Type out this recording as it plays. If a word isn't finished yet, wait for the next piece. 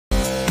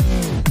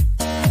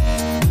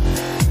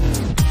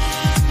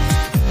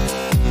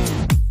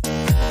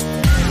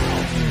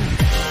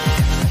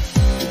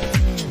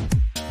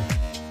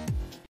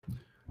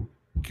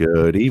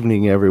Good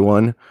evening,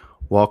 everyone.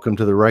 Welcome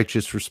to the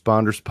Righteous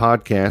Responders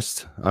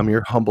Podcast. I'm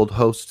your humbled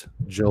host,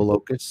 Joe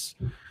Locus.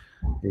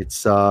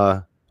 It's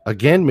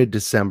again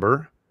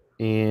mid-December,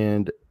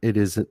 and it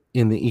is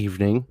in the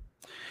evening.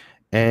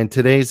 And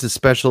today's a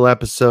special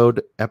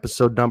episode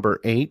number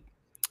 8.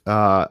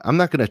 I'm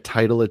not going to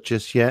title it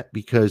just yet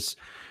because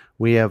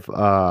we have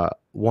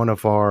one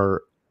of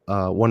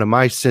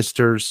my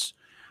sisters,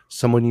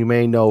 someone you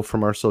may know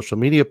from our social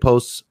media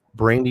posts,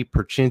 Brandy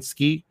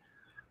Perchinski.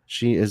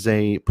 She is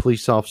a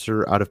police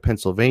officer out of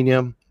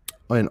Pennsylvania,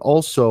 and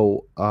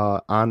also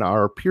on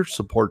our peer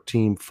support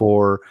team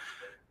for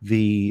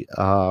the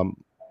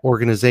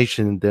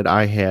organization that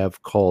I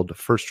have called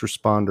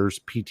Responders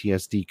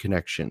PTSD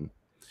Connection,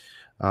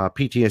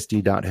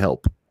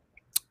 PTSD.Help.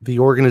 The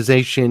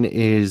organization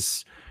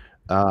is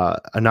a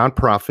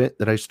nonprofit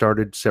that I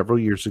started several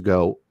years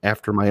ago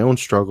after my own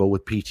struggle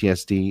with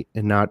PTSD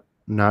and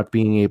not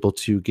being able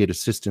to get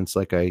assistance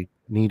like I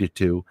needed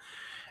to.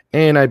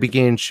 And I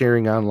began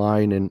sharing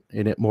online, and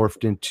it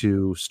morphed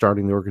into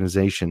starting the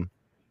organization.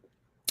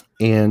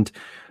 And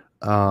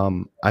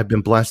I've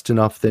been blessed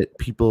enough that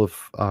people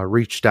have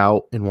reached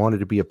out and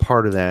wanted to be a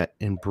part of that.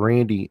 And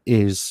Brandy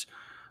is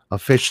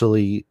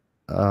officially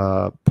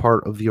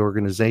part of the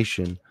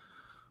organization.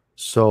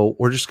 So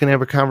we're just going to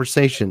have a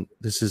conversation.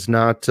 This is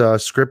not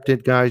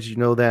scripted, guys. You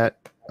know that.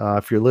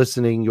 If you're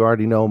listening, you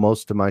already know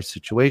most of my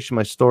situation,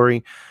 my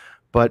story,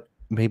 but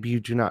maybe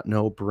you do not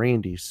know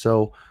Brandy.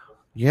 So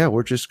yeah,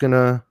 we're just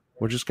gonna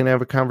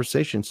have a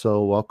conversation.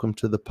 So welcome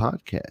to the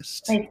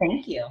podcast. Hey,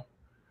 thank you.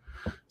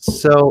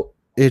 So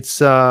it's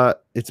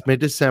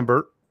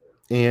mid-December,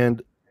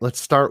 and let's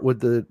start with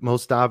the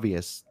most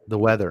obvious, the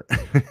weather.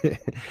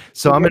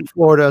 So I'm in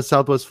Florida,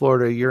 Southwest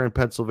Florida. You're in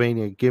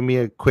Pennsylvania. Give me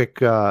a quick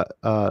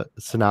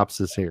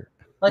synopsis here.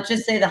 Let's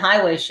just say the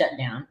highway's shut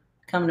down.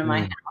 Come to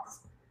my house,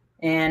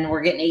 and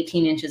we're getting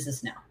 18 inches of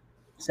snow.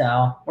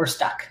 So we're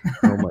stuck.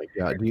 Oh my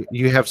God. Do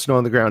you have snow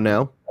on the ground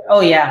now? Oh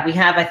yeah, we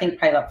have, I think,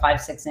 probably about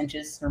 5-6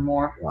 inches or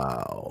more.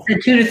 Wow. 2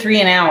 to 3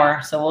 an hour,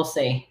 so we'll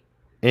see.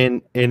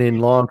 And in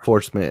law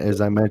enforcement,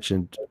 as I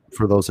mentioned,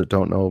 for those that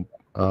don't know,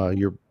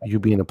 you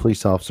being a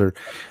police officer,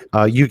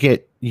 you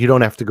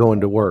don't have to go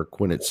into work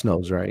when it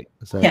snows, right?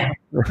 Yeah.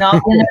 No, I'll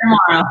be there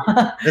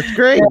tomorrow. That's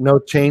great. No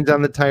chains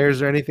on the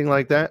tires or anything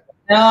like that?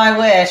 No, I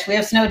wish. We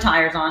have snow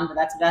tires on, but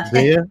that's about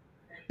it. Yeah.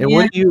 And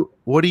yeah.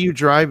 what do you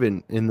drive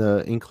in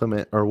the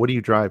inclement, or what do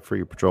you drive for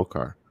your patrol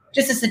car?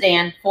 Just a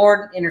sedan,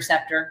 Ford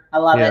Interceptor. I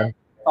love it.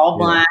 All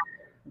black.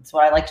 That's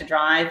what I like to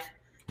drive.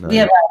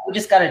 Nice. We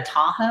just got a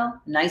Tahoe,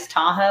 nice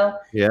Tahoe.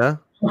 Yeah.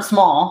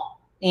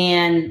 Small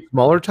and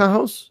smaller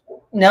Tahoes?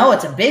 No,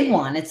 it's a big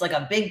one. It's like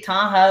a big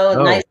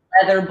Tahoe, nice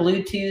leather,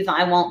 Bluetooth.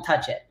 I won't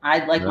touch it.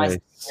 I like my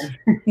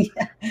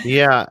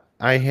Yeah,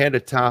 I had a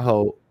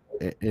Tahoe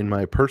in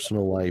my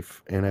personal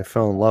life, and I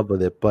fell in love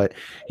with it. But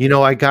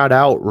I got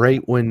out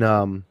right when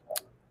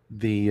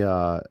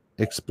the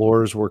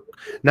Explorers were,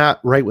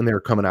 not right when they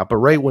were coming out, but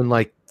right when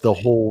like the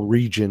whole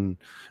region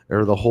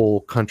or the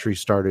whole country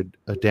started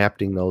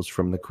adapting those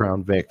from the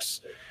Crown Vics.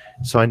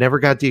 So I never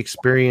got the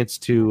experience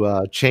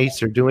to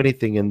chase or do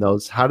anything in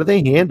those. How do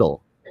they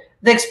handle?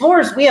 The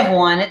Explorers, we have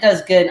one. It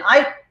does good.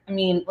 I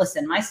mean,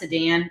 listen, my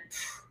sedan,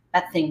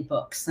 that thing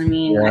books. I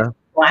mean,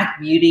 Black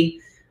Beauty.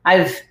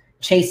 I've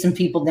chased some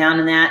people down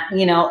in that,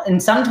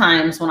 and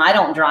sometimes when I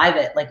don't drive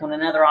it, like when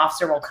another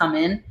officer will come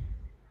in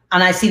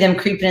and I see them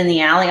creeping in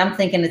the alley, I'm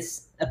thinking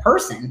it's a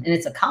person and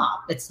it's a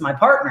cop. It's my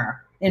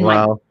partner in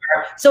my car.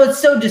 So it's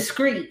so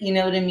discreet, you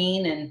know what I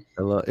mean? And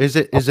is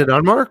it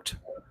unmarked?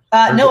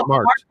 No, it's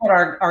marked, but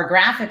our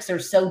graphics are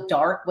so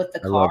dark with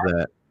the car. I love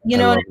that. You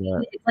know what I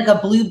mean? It's like a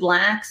blue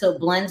black, so it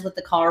blends with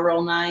the car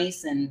real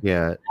nice. And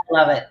yeah, I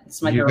love it.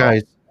 It's my girl.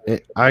 Guys,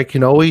 I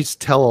can always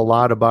tell a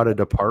lot about a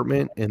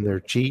department and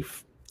their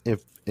chief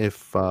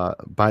if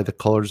by the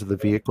colors of the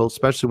vehicle,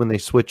 especially when they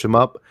switch them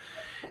up.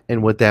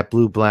 And with that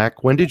blue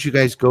black, when did you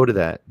guys go to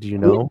that? Do you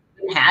know?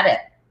 We had it.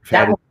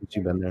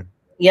 You've been there.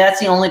 Yeah, that's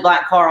the only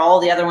black car. All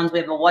the other ones, we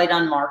have a white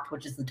unmarked,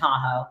 which is the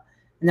Tahoe,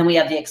 and then we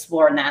have the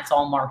Explorer, and that's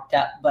all marked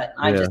up. But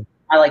I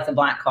like the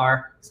black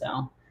car,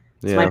 so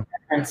it's my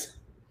preference.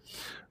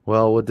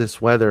 Well, with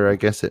this weather, I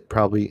guess it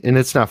probably, and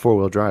it's not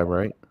 4-wheel drive,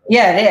 right?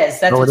 Yeah, it is.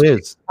 That's it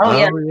is. Oh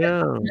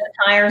yeah.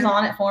 Tires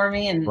on it for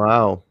me, and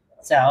wow.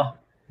 So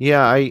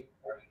yeah,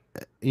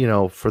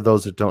 for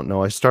those that don't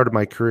know, I started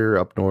my career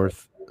up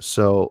north.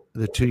 So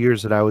the 2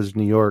 years that I was in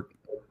New York,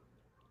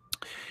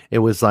 it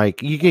was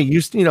like you get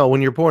used to,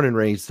 when you're born and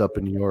raised up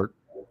in New York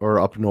or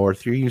up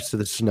north, you're used to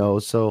the snow.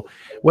 So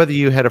whether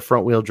you had a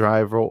front wheel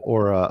drive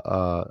or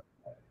a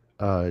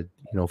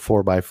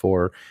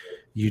 4x4,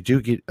 you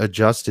do get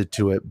adjusted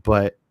to it.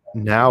 But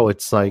now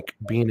it's like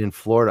being in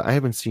Florida. I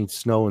haven't seen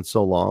snow in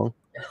so long.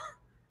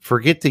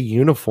 Forget the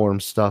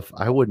uniform stuff.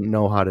 I wouldn't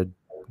know how to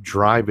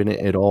drive in it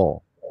at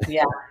all.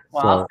 Yeah.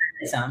 Well, I'll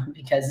send some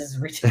because this is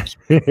ridiculous.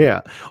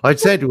 Yeah. I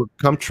said,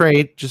 come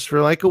trade just for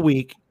like a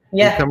week.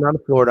 Yeah. You come down to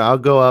Florida. I'll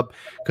go up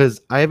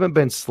because I haven't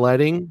been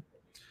sledding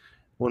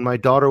when my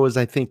daughter was,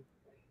 I think,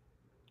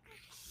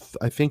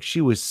 I think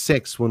she was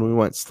 6 when we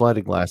went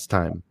sledding last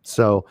time.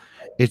 So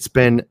it's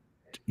been,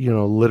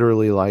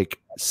 literally like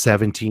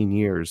 17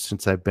 years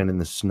since I've been in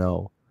the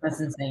snow. That's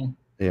insane.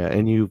 Yeah,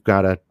 and you've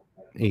got a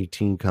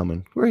 18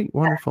 coming. Great,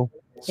 wonderful.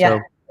 Yeah.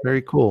 So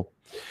very cool.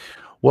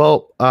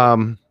 Well,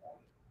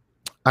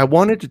 I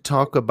wanted to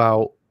talk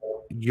about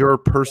your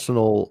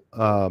personal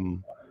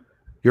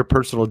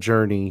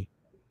journey.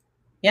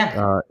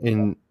 Yeah.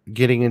 In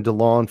getting into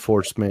law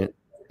enforcement,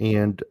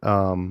 and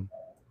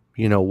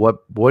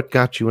what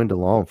got you into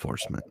law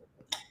enforcement?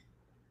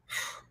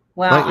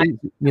 Well,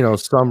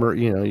 summer,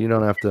 you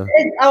don't have to.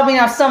 I mean,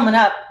 I'll sum it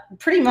up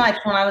pretty much.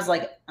 When I was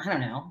like, I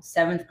don't know,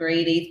 7th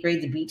grade, 8th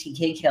grade, the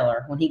BTK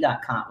killer, when he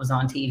got caught, was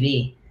on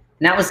TV.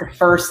 And that was the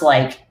first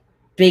like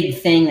big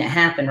thing that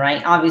happened,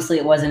 right? Obviously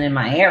it wasn't in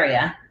my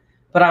area,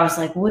 but I was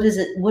like, what is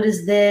it? What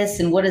is this?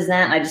 And what is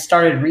that? And I just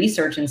started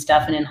researching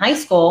stuff. And in high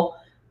school,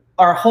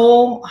 our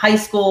whole high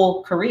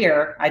school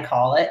career, I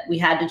call it, we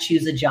had to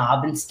choose a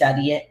job and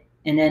study it.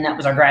 And then that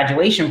was our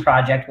graduation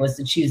project, was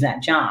to choose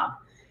that job.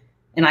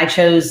 And I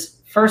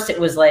chose, first it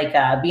was like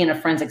being a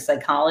forensic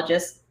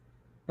psychologist,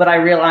 but I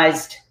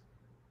realized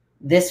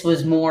this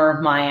was more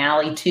my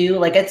alley too.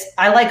 Like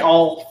I like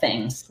all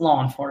things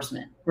law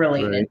enforcement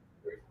related, right.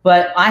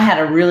 But I had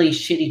a really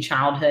shitty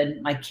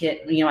childhood. My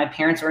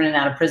parents were in and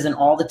out of prison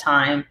all the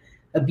time,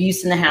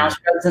 abuse in the house,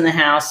 drugs in the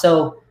house.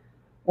 So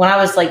when I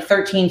was like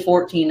 13,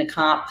 14, a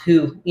cop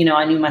who,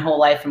 I knew my whole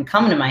life from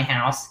coming to my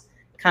house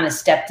kind of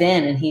stepped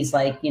in, and he's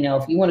like,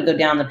 if you want to go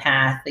down the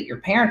path that your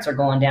parents are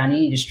going down,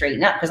 you need to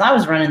straighten up. Because I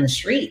was running the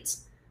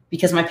streets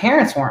because my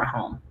parents weren't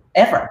home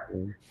ever.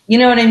 You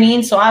know what I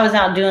mean? So I was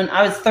out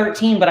I was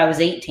 13, but I was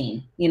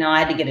 18. I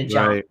had to get a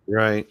job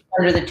right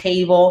under the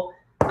table.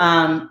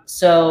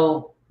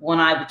 So when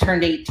I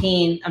turned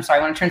 17,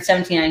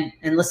 I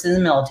enlisted in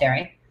the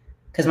military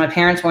because my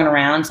parents weren't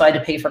around. So I had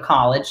to pay for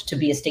college. To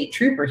be a state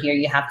trooper here,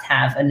 you have to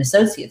have an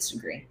associate's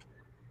degree.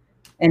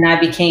 And I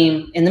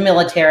became in the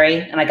military,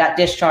 and I got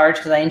discharged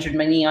because I injured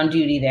my knee on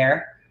duty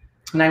there.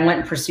 And I went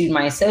and pursued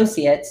my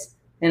associates,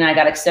 and I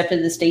got accepted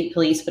to the state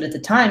police. But at the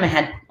time I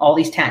had all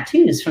these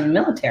tattoos from the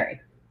military.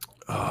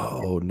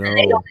 Oh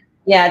no.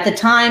 Yeah. At the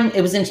time,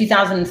 it was in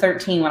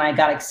 2013 when I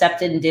got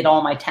accepted and did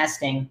all my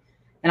testing,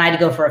 and I had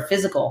to go for a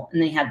physical,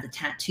 and they had the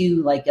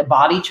tattoo, like a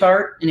body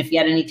chart. And if you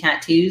had any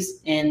tattoos,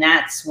 and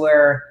that's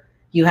where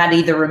you had to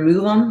either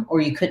remove them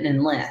or you couldn't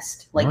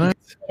enlist. Like,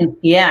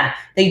 yeah,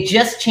 they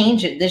just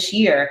changed it this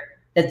year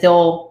that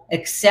they'll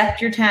accept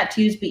your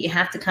tattoos, but you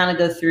have to kind of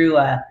go through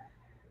a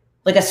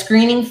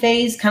screening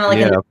phase, kind of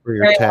like for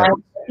your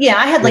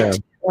I had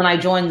two when I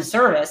joined the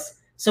service.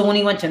 So when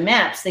he went to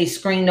MEPS, they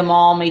screened them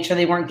all, made sure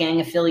they weren't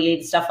gang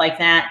affiliated, stuff like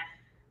that.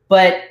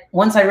 But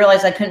once I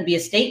realized I couldn't be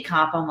a state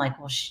cop, I'm like,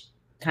 well,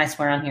 can I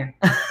swear on here?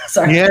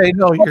 Sorry. Yeah,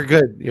 no, you're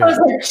good. Yeah. I was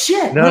like,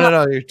 shit.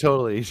 No, you're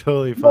totally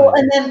fine. Well,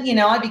 and then,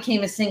 I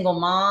became a single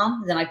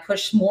mom. Then I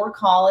pushed more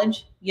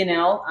college,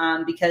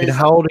 because. And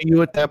how old are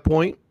you at that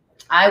point?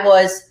 I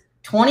was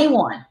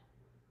 21,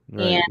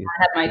 right. And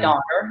I had my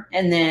daughter.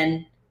 And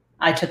then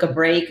I took a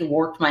break and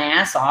worked my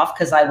ass off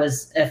because I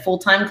was a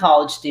full-time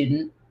college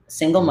student,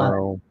 single mother.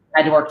 Wow. I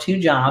had to work 2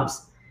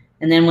 jobs.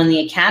 And then when the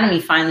academy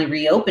finally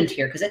reopened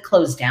here, because it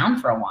closed down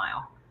for a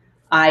while,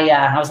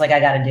 I was like, I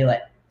got to do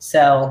it.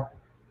 So,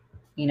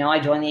 I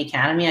joined the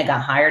academy. I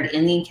got hired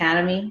in the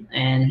academy,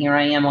 and here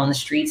I am on the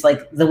streets.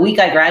 Like the week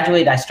I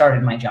graduated, I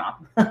started my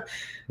job.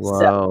 Wow.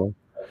 So,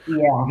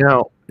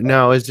 yeah.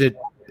 Now, is it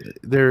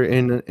there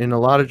in a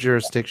lot of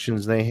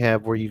jurisdictions they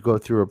have where you go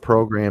through a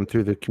program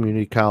through the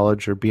community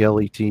college or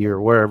BLET or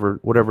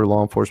whatever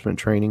law enforcement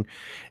training?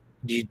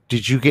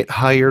 Did you get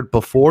hired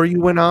before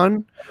you went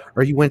on,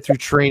 or you went through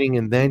training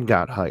and then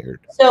got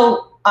hired?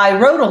 So I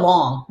rode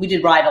along. We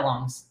did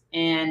ride-alongs.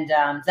 And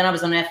then I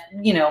was on I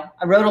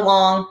rode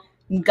along,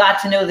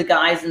 got to know the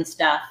guys and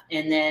stuff.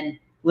 And then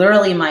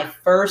literally my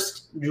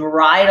first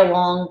ride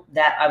along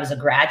that I was a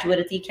graduate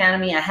at the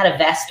academy, I had a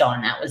vest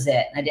on. That was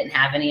it. I didn't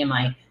have any of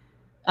my,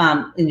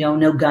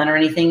 no gun or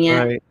anything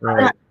yet.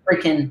 Right.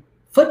 Freaking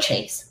foot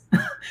chase.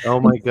 Oh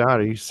my God.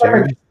 Are you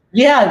serious?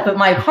 Yeah. But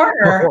my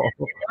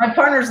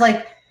partner's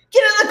like,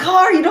 get in the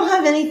car. You don't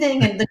have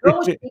anything. And the girl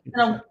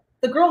was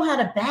the girl had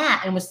a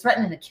bat and was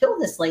threatening to kill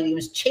this lady,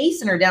 was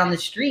chasing her down the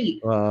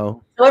street.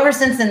 Wow. So ever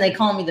since then, they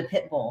call me the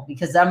pit bull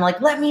because I'm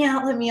like, let me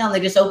out. They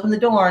just open the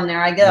door and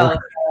there I go.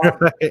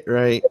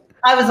 Right.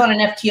 I was on an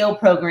FTO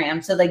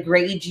program. So they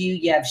grade you.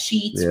 You have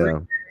sheets,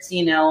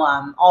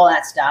 all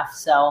that stuff.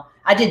 So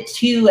I did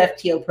 2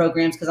 FTO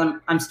programs because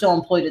I'm still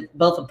employed at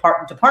both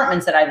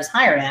departments that I was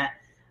hired at.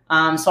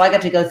 So I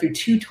got to go through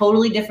 2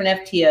 totally different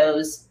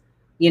FTOs,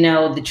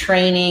 the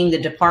training, the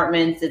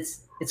departments.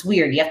 It's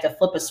weird. You have to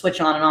flip a switch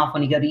on and off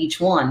when you go to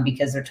each one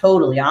because they're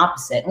totally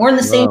opposite. We're in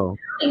the same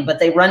thing, but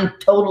they run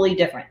totally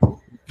different.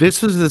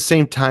 This was the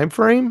same time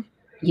frame?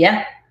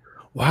 Yeah.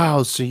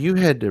 Wow. So you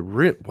had to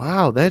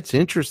wow, that's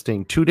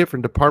interesting. 2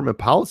 different department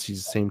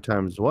policies at the same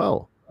time as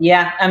well.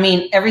 Yeah. I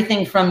mean,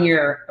 everything from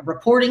your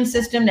reporting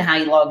system to how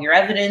you log your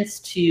evidence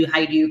to how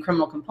you do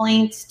criminal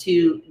complaints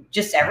to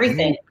just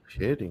everything.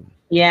 Kidding.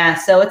 Yeah,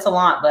 so it's a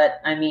lot, but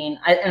I mean,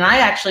 I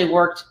actually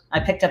worked. I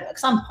picked up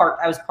because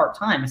I was part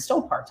time. It's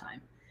still part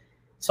time.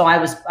 So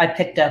I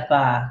picked up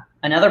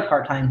another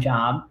part time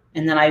job,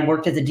 and then I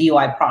worked at the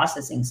DUI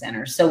processing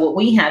center. So what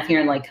we have here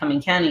in Lake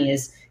Cumming County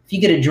is if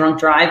you get a drunk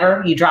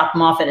driver, you drop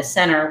them off at a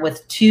center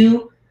with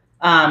two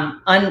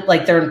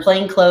like they're in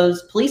plain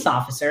clothes police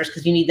officers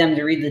because you need them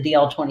to read the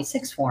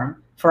DL-26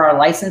 form for our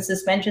license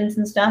suspensions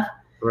and stuff.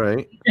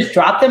 Right. You just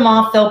drop them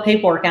off, fill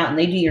paperwork out, and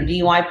they do your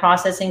DUI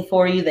processing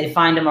for you. They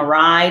find them a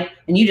ride,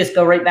 and you just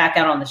go right back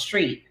out on the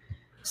street.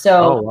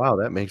 So, oh wow,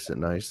 that makes it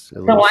nice.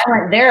 So I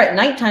went there at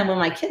nighttime when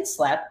my kids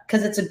slept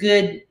because it's a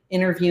good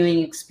interviewing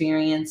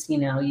experience. You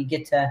know, you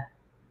get to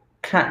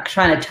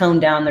trying to tone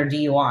down their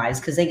DUIs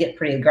because they get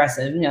pretty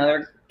aggressive. You know,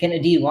 they're getting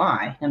a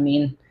DUI. I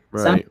mean,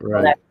 right.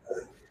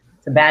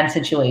 It's a bad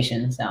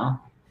situation. So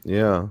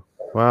yeah,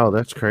 wow,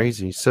 that's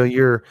crazy. So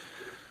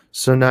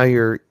now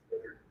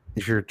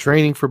you're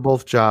training for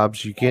both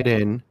jobs. You get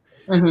in,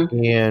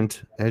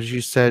 and as you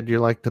said,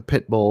 you're like the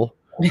pit bull.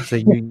 So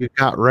you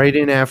got right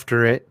in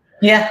after it.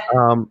 Yeah.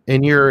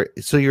 And you're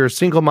a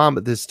single mom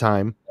at this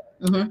time.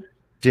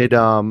 Did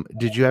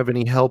you have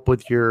any help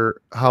with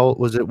how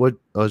was it? What,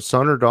 a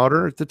son or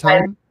daughter at the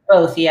time?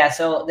 Both. Yeah.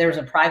 So there was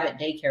a private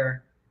daycare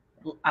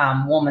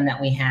woman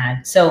that we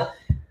had. So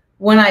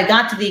when I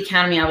got to the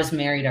academy, I was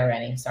married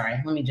already. Sorry,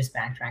 let me just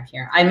backtrack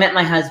here. I met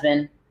my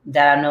husband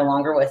that I'm no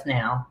longer with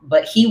now,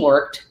 but he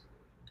worked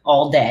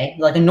all day,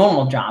 like a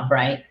normal job,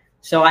 right?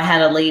 So I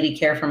had a lady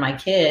care for my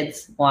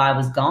kids while I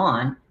was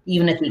gone,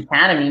 even at the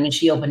academy. I mean,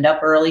 she opened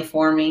up early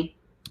for me.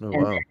 Oh,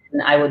 and wow.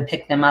 then I would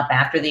pick them up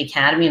after the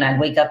academy, and I'd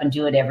wake up and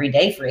do it every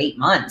day for 8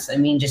 months. I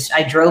mean,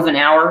 I drove an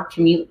hour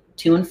commute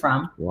to and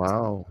from.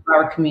 Wow.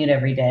 2-hour commute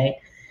every day.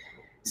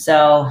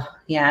 So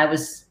yeah, it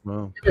was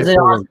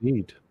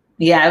indeed.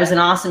 Yeah, it was an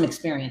awesome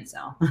experience.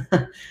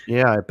 So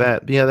yeah, I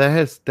bet. Yeah, that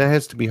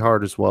has to be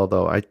hard as well,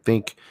 though. I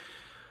think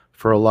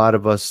for a lot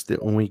of us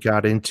that when we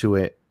got into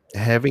it,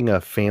 having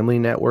a family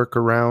network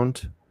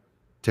around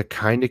to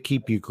kind of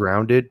keep you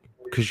grounded,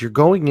 because you're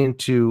going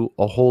into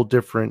a whole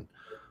different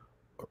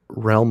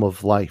realm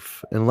of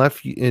life, and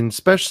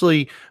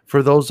especially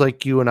for those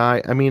like you and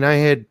I mean, I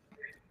had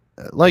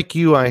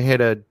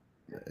a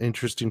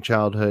interesting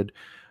childhood.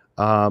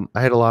 I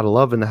had a lot of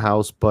love in the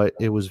house, but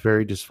it was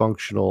very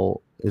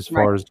dysfunctional as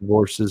far as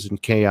divorces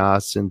and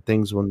chaos and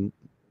things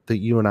that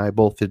you and I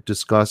both had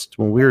discussed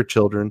when we were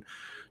children,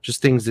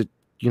 just things that,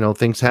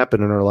 things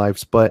happen in our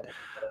lives. But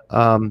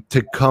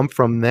to come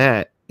from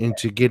that and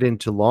to get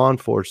into law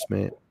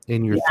enforcement,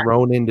 and you're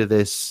thrown into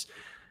this,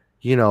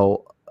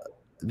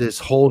 this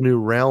whole new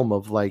realm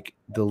of like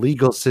the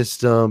legal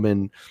system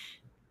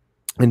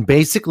and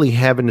basically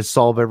having to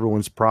solve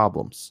everyone's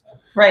problems.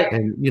 Right.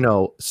 And,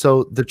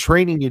 so the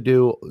training you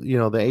do,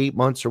 the 8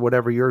 months or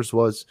whatever yours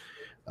was,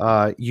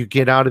 you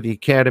get out of the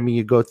academy,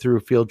 you go through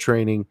field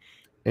training,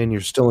 and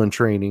you're still in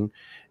training.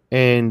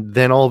 And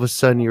then all of a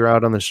sudden you're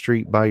out on the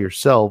street by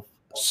yourself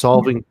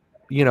solving,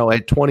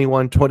 at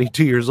 21,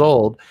 22 years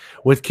old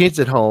with kids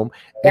at home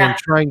and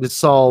trying to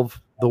solve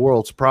the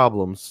world's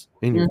problems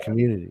in your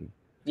community.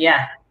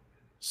 Yeah.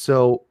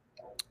 So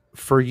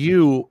for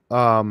you,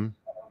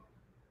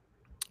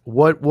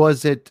 what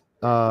was it?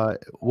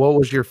 What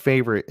was your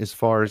favorite as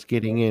far as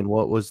getting in?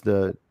 What's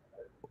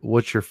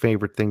your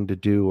favorite thing to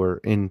do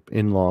or in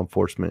law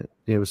enforcement?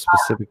 You have a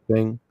specific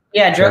thing?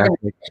 Yeah, drug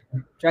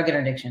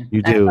interdiction.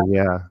 You do,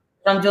 yeah.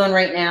 What I'm doing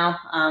right now.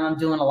 I'm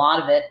doing a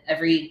lot of it.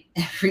 Every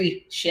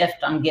shift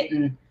I'm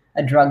getting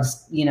a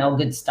drugs,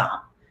 good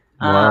stop.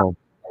 Wow.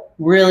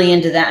 Really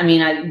into that. I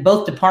mean,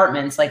 both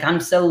departments, like I'm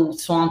so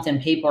swamped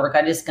in paperwork.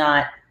 I just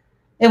got,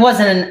 it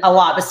wasn't a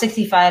lot, but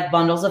 65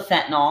 bundles of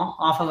fentanyl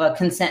off of a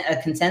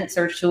consent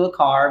search to a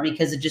car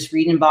because of just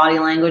reading body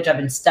language. I've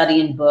been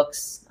studying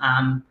books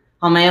on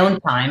my own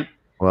time.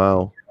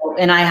 Wow.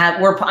 And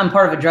I'm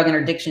part of a drug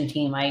interdiction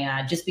team.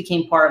 I just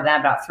became part of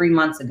that about 3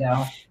 months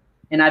ago.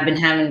 And I've been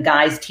having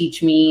guys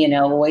teach me,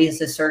 ways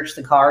to search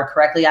the car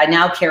correctly. I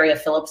now carry a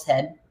Phillips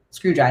head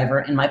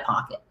screwdriver in my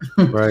pocket.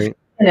 Right.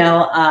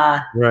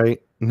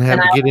 Right. And have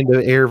to get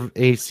into air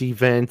AC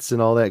vents and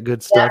all that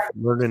good stuff.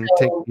 Learning to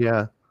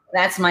take,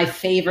 That's my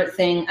favorite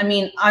thing. I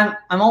mean, I'm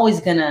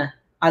always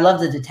I love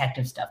the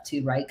detective stuff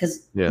too, right?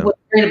 Because what's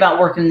great about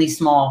working in these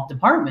small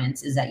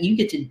departments is that you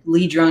get to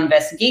lead your own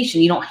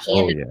investigation. You don't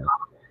hand it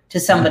off to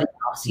somebody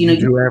else. You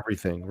do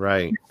everything,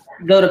 right?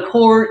 Go to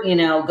court,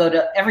 go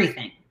to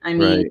everything. I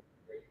mean,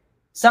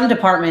 some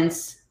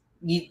departments,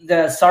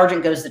 the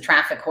sergeant goes to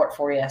traffic court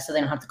for you, so they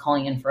don't have to call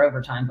you in for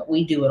overtime. But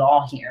we do it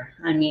all here.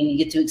 I mean, you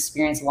get to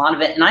experience a lot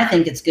of it, and I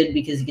think it's good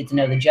because you get to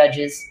know the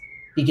judges,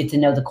 you get to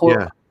know the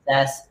court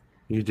process.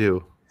 You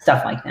do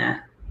stuff like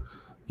that.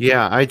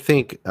 Yeah, I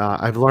think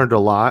I've learned a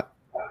lot.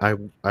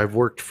 I've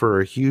worked for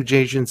a huge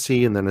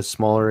agency and then a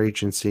smaller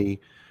agency,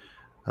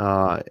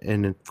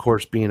 and of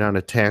course, being on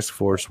a task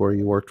force where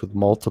you worked with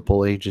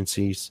multiple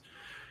agencies.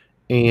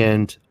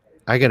 And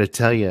I got to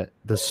tell you,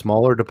 the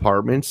smaller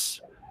departments,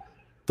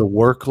 the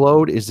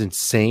workload is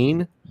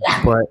insane.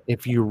 But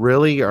if you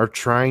really are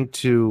trying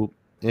to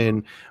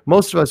And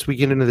most of us, we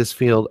get into this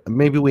field,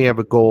 maybe we have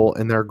a goal,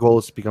 and their goal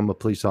is to become a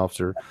police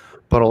officer.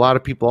 But a lot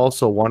of people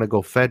also want to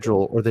go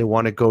federal, or they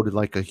want to go to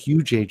like a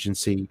huge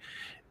agency.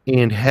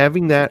 And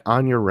having that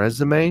on your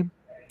resume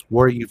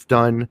where you've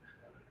done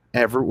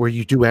where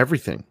you do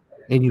everything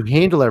and you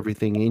handle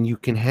everything, and you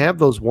can have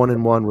those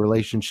one-on-one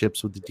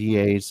relationships with the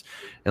DAs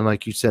and,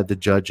 like you said, the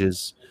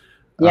judges.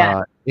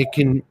 Yeah.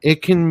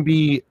 It can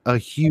be a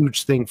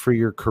huge thing for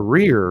your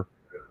career.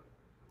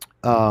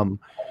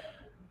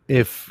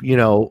 If, you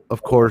know,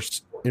 of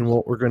course, and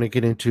what we're going to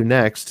get into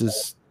next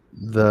is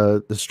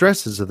the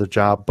stresses of the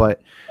job.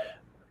 But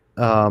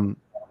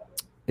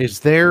is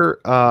there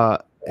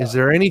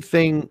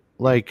anything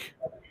like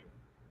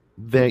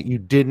that you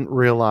didn't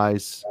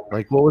realize?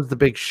 Like, what was the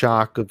big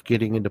shock of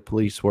getting into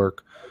police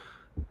work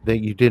that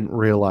you didn't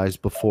realize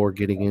before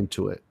getting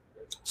into it?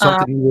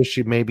 Something you wish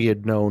you maybe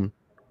had known.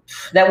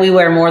 That we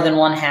wear more than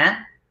one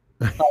hat.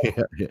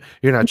 Yeah.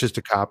 You're not just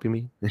a copy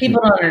me.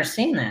 People don't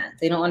understand that.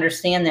 They don't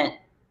understand that,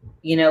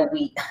 you know,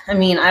 I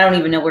mean, I don't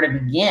even know where to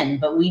begin,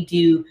 but we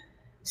do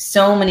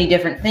so many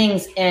different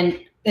things. And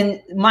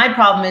my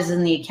problem is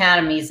in the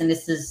academies, and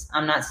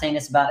I'm not saying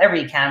this about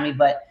every academy,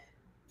 but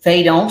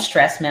they don't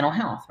stress mental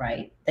health,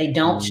 right? They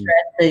don't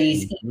stress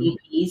these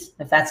EVPs,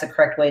 if that's the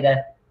correct way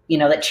to, you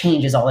know, that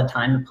changes all the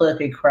time, the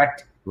politically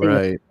correct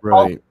thing.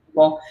 Right.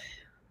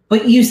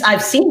 But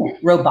I've seen it,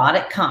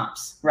 robotic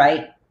cops,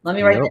 right? Let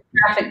me write the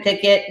traffic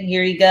ticket.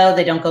 Here you go.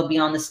 They don't go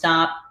beyond the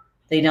stop.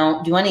 They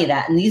don't do any of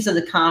that. And these are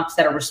the cops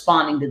that are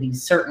responding to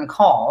these certain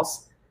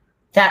calls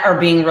that are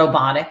being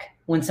robotic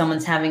when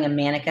someone's having a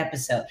manic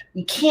episode.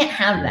 You can't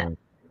have that.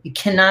 You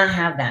cannot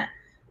have that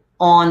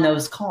on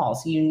those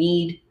calls. You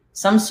need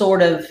some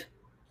sort of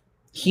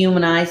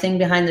humanizing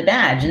behind the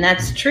badge. And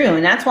that's true.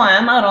 And that's why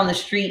I'm out on the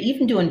street,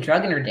 even doing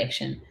drug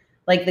interdiction.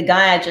 Like the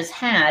guy I just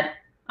had,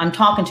 I'm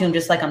talking to him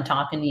just like I'm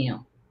talking to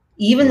you.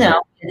 Even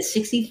though it's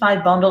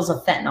 65 bundles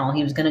of fentanyl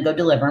he was going to go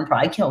deliver and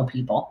probably kill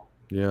people.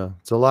 Yeah,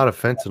 it's a lot of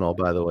fentanyl,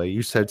 by the way.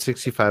 You said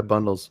 65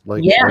 bundles.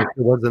 Like it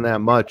wasn't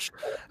that much.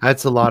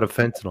 That's a lot of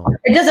fentanyl.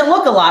 It doesn't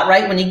look a lot,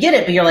 right, when you get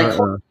it, but you're like,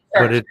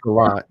 but it's a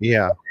lot,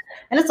 yeah.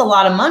 And it's a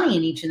lot of money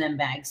in each of them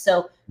bags.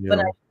 So,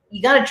 but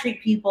you got to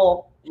treat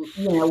people,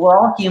 you know, we're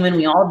all human.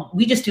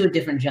 We just do a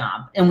different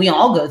job, and we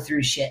all go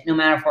through shit, no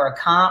matter if we're a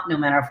cop, no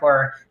matter if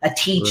we're a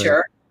teacher.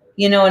 Right.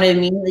 You know what I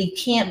mean? You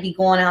can't be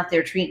going out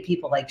there treating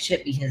people like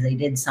shit because they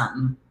did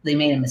something. They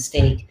made a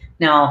mistake.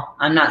 Now,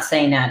 I'm not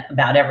saying that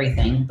about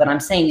everything, but I'm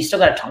saying you still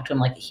got to talk to them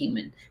like a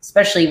human,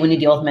 especially when you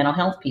deal with mental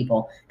health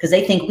people, because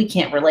they think we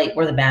can't relate.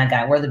 We're the bad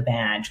guy. We're the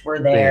badge. We're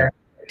there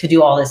to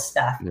do all this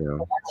stuff. Yeah.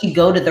 Once you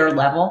go to their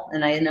level,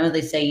 and I know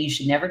they say you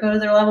should never go to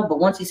their level, but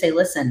once you say,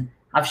 listen,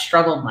 I've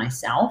struggled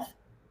myself,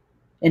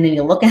 and then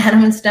you look at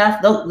them and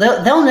stuff, they'll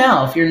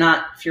know if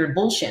you're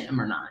bullshitting them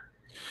or not.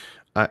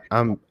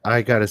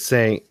 I gotta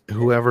say,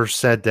 whoever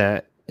said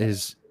that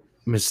is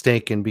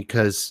mistaken,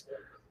 because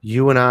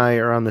you and I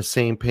are on the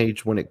same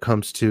page when it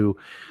comes to,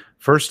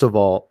 first of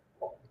all,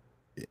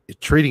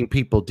 treating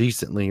people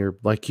decently or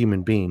like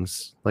human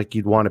beings, like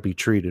you'd want to be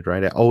treated,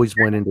 right? I always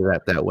went into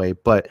that way.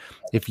 But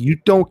if you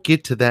don't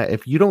get to that,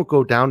 if you don't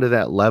go down to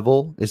that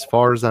level as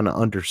far as on an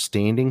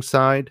understanding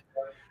side,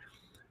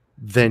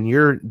 then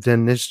you're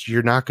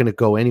not going to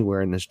go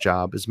anywhere in this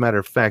job. As a matter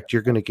of fact,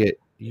 you're going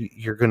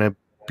to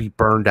be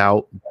burned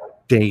out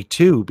day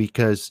two,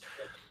 because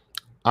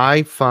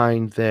I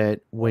find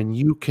that when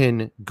you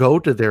can go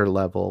to their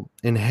level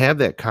and have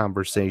that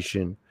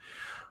conversation,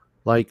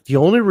 like the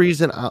only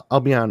reason, I'll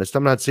be honest,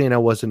 I'm not saying I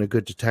wasn't a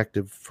good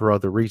detective for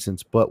other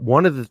reasons, but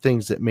one of the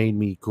things that made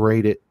me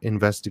great at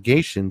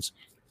investigations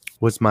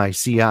was my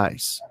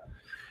CIs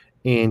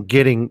and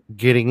getting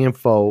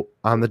info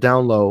on the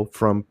down low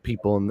from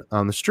people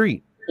on the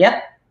street.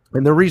 Yep.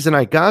 And the reason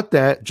I got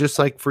that, just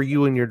like for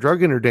you and your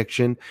drug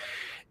interdiction,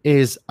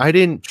 is I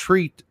didn't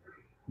treat,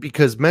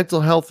 because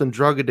mental health and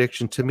drug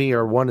addiction to me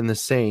are one and the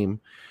same.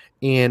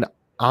 And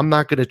I'm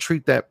not going to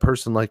treat that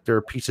person like they're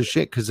a piece of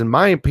shit, because in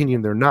my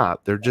opinion, they're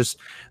not. They're just,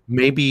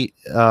 maybe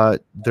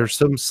there's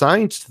some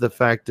science to the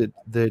fact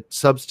that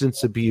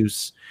substance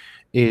abuse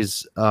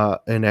is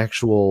an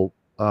actual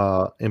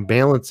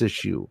imbalance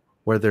issue,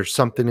 where there's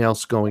something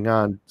else going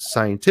on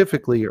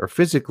scientifically or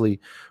physically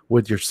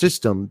with your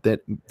system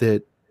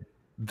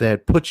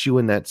that puts you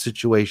in that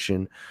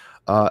situation,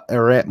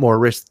 or at more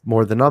risk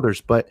more than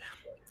others. But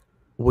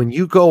when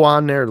you go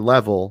on their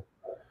level,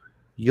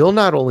 you'll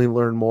not only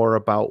learn more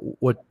about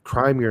what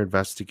crime you're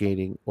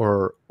investigating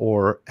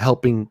or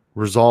helping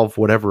resolve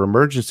whatever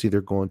emergency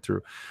they're going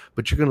through,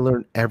 but you're going to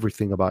learn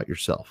everything about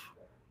yourself.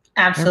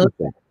 Absolutely.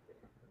 Everything.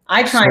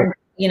 I try,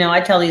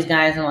 I tell these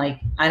guys, I'm like,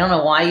 I don't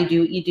know why you do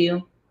what you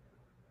do,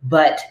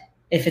 but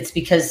if it's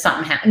because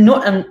something happened,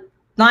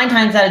 9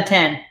 times out of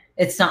 10,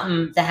 it's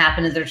something that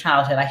happened in their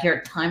childhood. I hear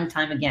it time and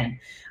time again.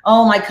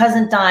 Oh, my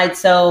cousin died,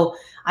 so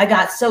I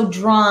got so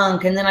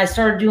drunk, and then I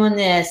started doing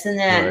this and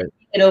that. Right.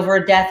 Get over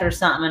a death or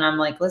something. And I'm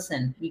like,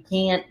 listen, you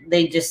can't,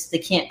 they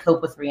can't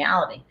cope with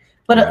reality.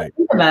 But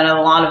think about it,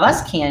 a lot of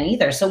us can't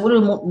either. So what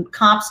do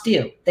cops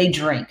do? They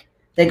drink.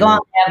 They go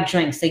out and have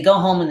drinks. They go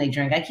home and they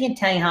drink. I can't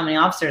tell you how many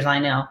officers I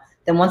know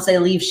that once they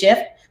leave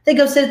shift, they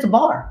go sit at the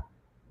bar.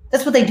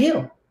 That's what they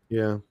do.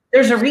 Yeah.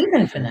 There's a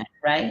reason for that,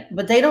 right?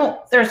 But they don't,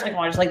 there's like,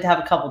 well, I just like to have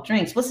a couple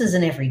drinks. This is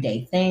an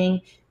everyday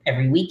thing,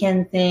 every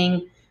weekend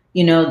thing.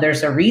 You know,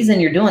 there's a reason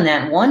you're doing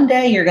that. One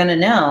day you're going to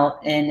know,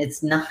 and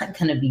it's not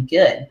going to be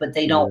good, but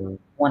they don't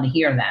want to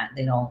hear that.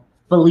 They don't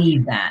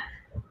believe that,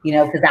 you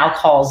know, because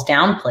alcohol's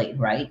downplayed,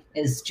 right?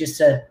 Is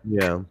just a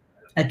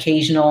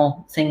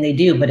occasional thing they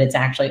do, but it's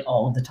actually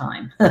all the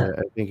time. I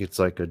think it's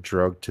like a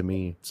drug to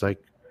me. It's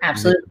like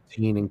absolutely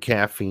nicotine and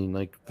caffeine,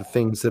 like the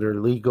things that are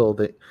legal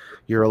that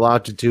you're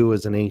allowed to do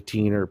as an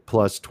 18 or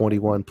plus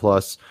 21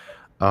 plus.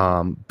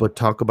 But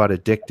talk about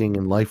addicting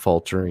and life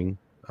altering,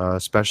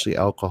 especially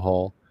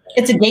alcohol.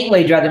 It's a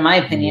gateway drug, in my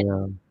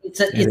opinion. It's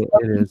it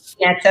is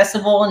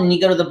accessible, and then you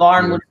go to the bar,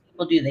 and what do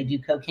people do? They do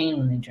cocaine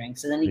when they drink.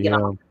 So then you get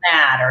on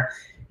that, or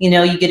you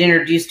know, you get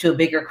introduced to a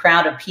bigger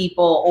crowd of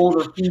people,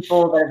 older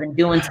people that have been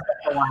doing stuff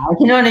for a while.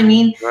 You know what I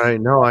mean? Right.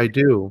 No, I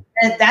do.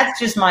 That's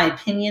just my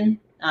opinion.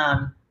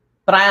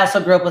 But I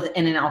also grew up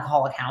in an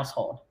alcoholic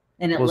household,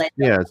 and it led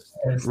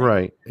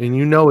right. And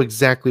you know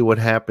exactly what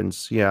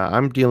happens. Yeah,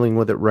 I'm dealing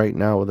with it right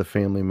now with a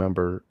family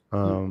member.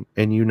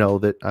 And you know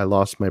that I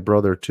lost my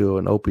brother to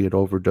an opiate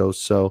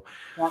overdose. So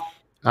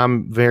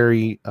I'm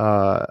very,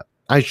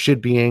 I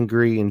should be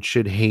angry and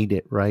should hate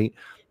it. Right.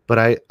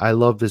 But I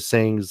love the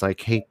sayings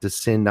like hate the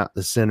sin, not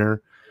the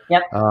sinner.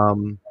 Yep.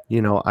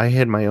 You know, I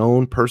had my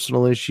own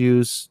personal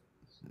issues,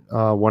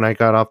 when I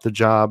got off the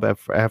job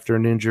after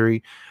an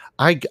injury.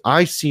 I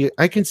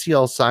can see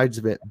all sides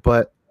of it,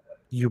 but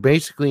you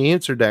basically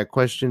answered that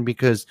question,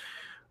 because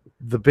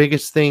the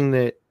biggest thing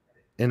that,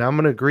 and I'm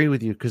going to agree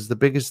with you, because the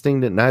biggest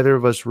thing that neither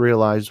of us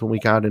realized when we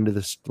got into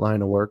this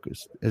line of work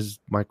is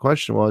my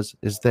question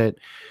is that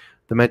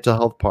the mental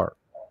health part,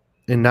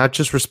 and not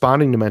just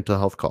responding to mental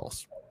health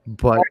calls,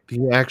 but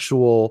the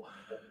actual,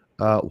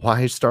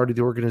 why I started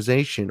the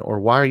organization, or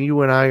why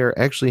you and I are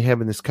actually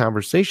having this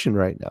conversation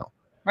right now.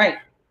 Right.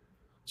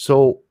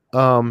 So,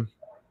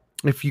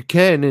 if you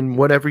can, and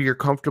whatever you're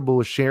comfortable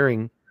with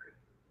sharing,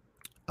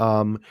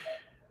 do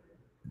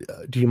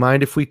you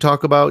mind if we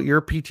talk about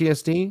your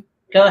PTSD?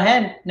 Go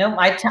ahead. No,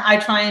 I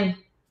try and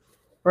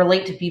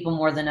relate to people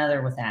more than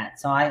other with that.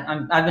 So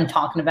I've been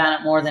talking about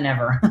it more than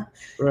ever.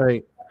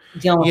 Right.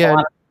 Dealing with a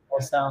lot of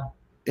people. So.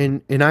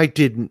 And I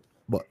didn't.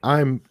 But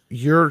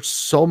you're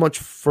so much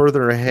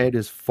further ahead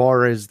as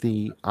far as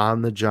the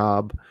on the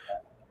job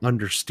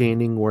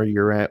understanding where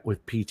you're at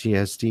with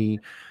PTSD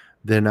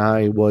than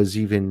I was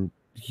even,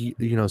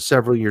 you know,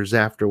 several years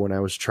after, when I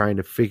was trying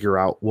to figure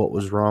out what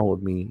was wrong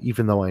with me,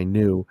 even though I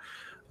knew.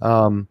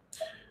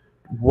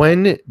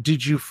 When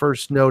did you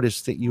first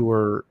notice that you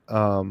were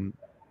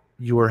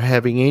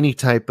having any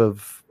type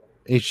of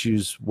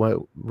issues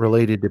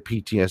related to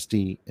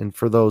PTSD? And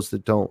for those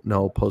that don't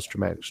know,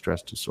 post-traumatic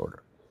stress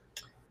disorder.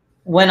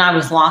 When I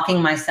was locking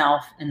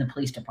myself in the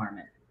police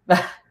department,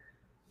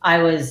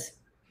 I was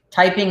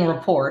typing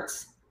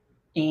reports,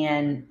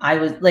 and I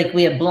was like,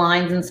 we have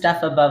blinds and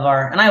stuff above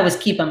and I always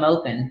keep them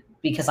open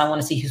because I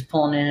want to see who's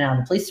pulling in and out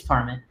of the police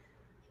department.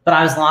 But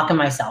I was locking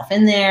myself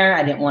in there.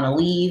 I didn't want to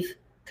leave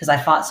because I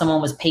thought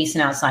someone was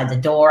pacing outside the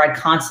door. I'd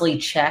constantly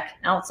check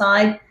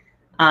outside.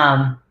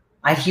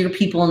 I'd hear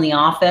people in the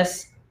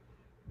office.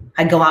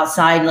 I'd go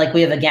outside, like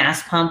we have a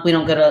gas pump. We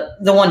don't go to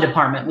the one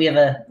department. We have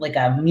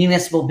a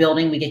municipal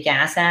building we get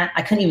gas at.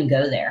 I couldn't even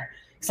go there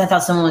because I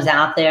thought someone was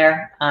out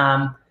there.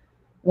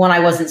 When I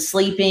wasn't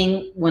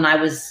sleeping,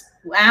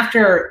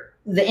 after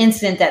the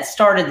incident that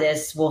started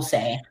this, we'll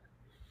say,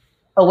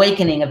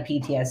 awakening of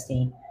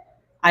PTSD,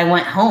 I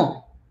went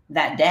home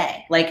that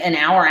day, like an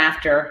hour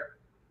after.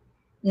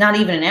 Not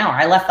even an hour.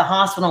 I left the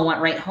hospital and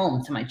went right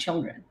home to my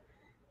children,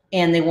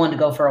 and they wanted to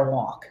go for a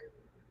walk.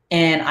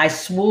 And I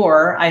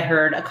swore I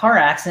heard a car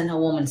accident, a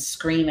woman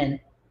screaming.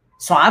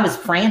 So I was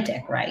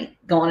frantic, right?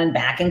 Going in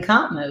back in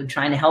cop mode,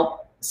 trying to help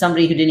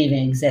somebody who didn't even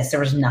exist. There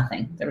was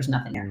nothing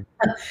there.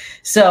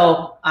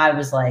 So I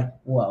was like,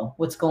 whoa,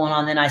 what's going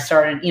on? Then I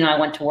started, I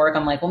went to work.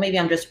 I'm like, well, maybe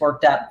I'm just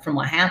worked up from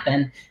what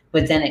happened.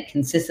 But then it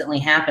consistently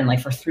happened, like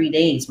for 3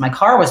 days. My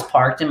car was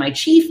parked, and my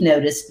chief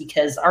noticed,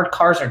 because our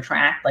cars are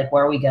tracked, like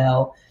where we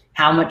go,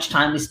 how much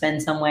time we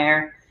spend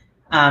somewhere,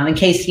 in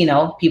case,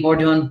 people are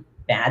doing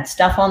bad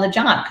stuff on the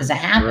job, because it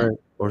happened. Right.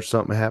 Or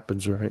something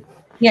happens, right?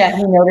 Yeah,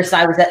 he noticed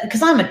I was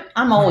because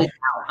I'm always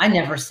out. I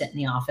never sit in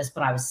the office,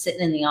 but I was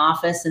sitting in the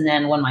office. And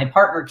then when my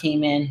partner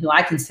came in, who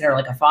I consider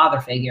like a father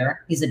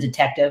figure, he's a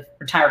detective,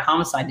 retired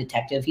homicide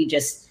detective. He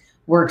just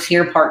works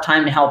here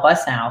part-time to help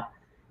us out.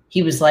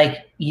 He was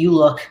like, you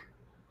look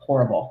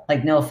horrible.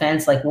 Like, no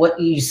offense. Like, what,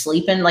 you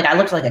sleeping? Like, I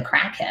looked like a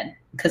crackhead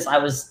because I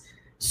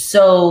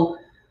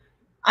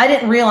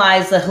didn't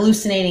realize the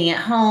hallucinating at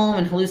home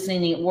and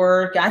hallucinating at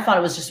work. I thought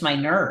it was just my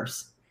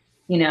nerves.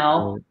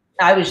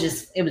 I was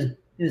just, it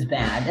was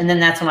bad. And then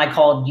that's when I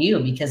called you,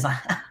 because I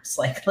was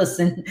like,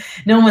 listen,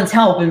 no one's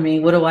helping me.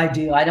 What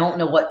do? I don't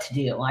know what to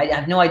do. I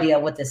have no idea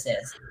what this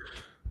is.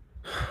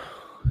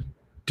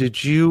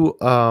 Did you,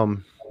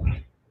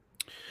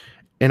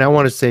 and I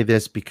want to say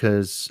this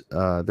because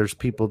there's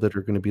people that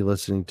are going to be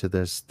listening to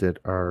this that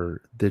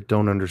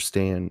don't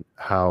understand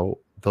how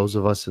those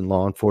of us in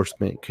law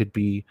enforcement could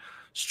be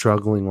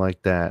struggling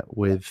like that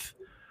with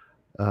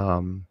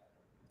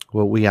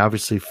what we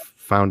obviously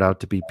found out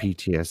to be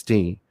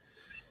PTSD.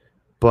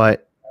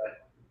 But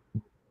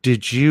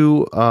did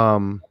you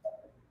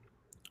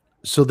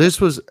so this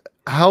was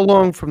how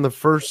long from the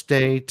first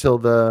day till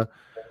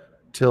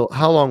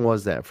how long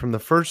was that from the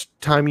first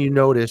time you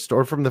noticed,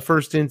 or from the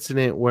first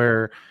incident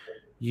where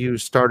you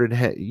started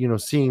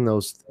seeing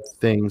those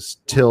things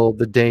till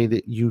the day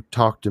that you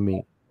talked to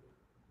me?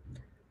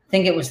 I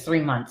think it was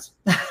 3 months.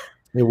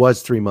 It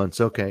was 3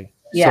 months. Okay.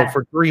 Yeah. So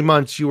for 3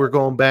 months you were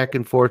going back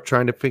and forth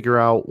trying to figure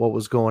out what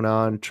was going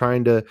on,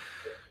 trying to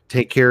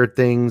take care of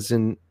things,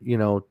 and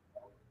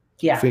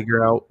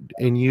figure out.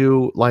 And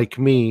you, like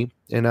me,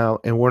 and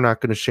we're not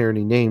going to share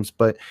any names,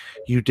 but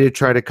you did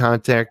try to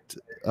contact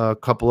a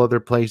couple other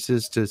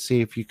places to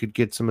see if you could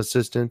get some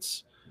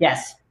assistance.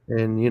 Yes.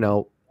 And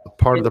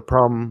part of the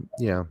problem,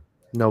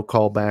 no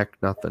call back,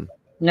 nothing.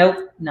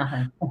 Nope,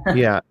 nothing.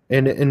 Yeah,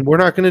 and we're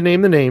not going to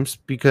name the names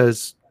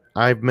because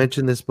I've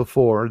mentioned this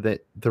before,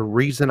 that the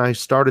reason I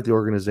started the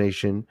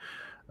organization,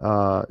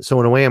 so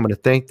in a way I'm going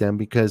to thank them,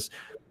 because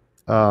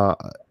I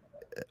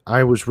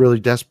was really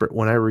desperate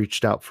when I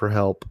reached out for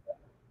help,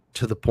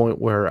 to the point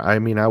where, I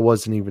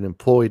wasn't even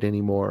employed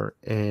anymore,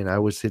 and I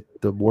was at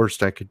the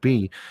worst I could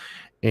be,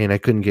 and I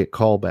couldn't get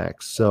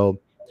callbacks. So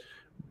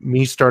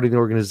me starting the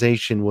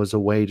organization was a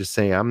way to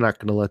say, I'm not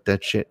going to let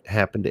that shit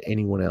happen to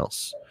anyone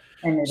else.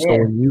 And so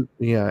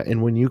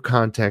when you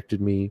contacted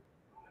me,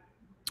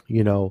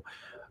 it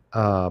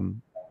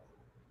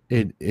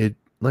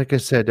like I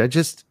said,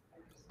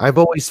 I've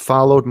always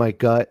followed my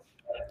gut,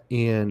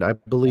 and I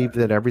believe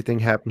that everything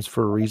happens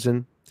for a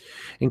reason,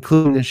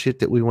 including the shit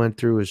that we went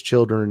through as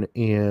children,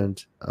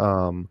 and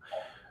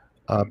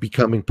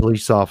becoming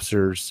police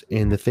officers,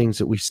 and the things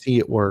that we see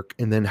at work,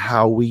 and then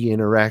how we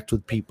interact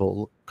with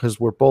people, because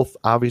we're both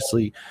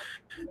obviously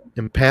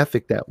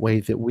empathic that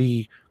way, that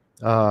we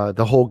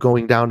the whole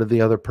going down to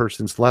the other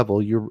person's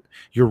level, you're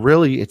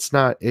really, it's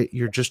not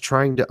you're just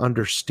trying to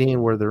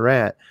understand where they're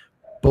at,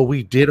 but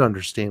we did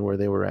understand where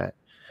they were at,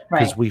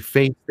 because we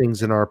face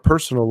things in our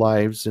personal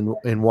lives,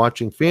 and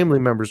watching family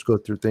members go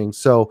through things.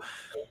 So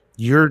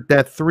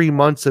that 3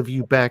 months of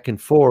you back and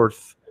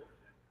forth,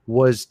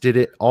 did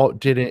it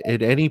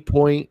at any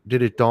point,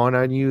 did it dawn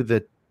on you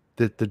that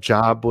the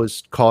job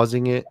was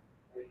causing it,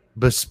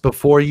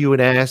 before you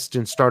had asked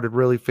and started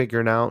really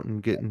figuring out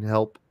and getting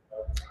help?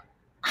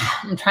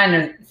 I'm trying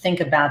to think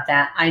about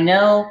that. I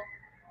know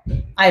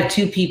I have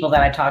 2 people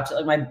that I talk to,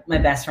 like my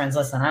best friends.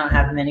 Listen, I don't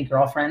have many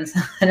girlfriends.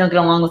 I don't get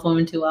along with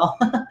women too well.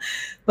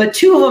 But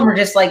 2 of them are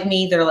just like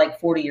me. They're like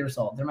 40 years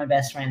old. They're my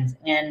best friends.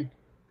 And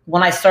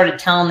when I started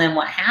telling them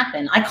what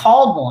happened, I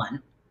called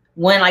one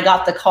when I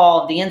got the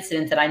call of the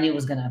incident that I knew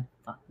was going to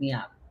fuck me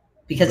up,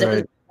 because it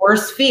was the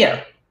worst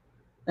fear.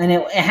 And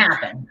it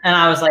happened. And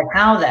I was like,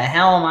 how the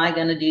hell am I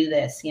going to do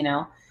this?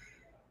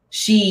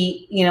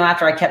 She,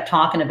 after I kept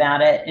talking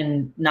about it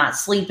and not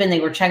sleeping, they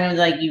were checking me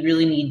like, you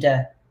really need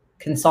to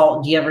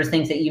consult. Do you ever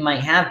think that you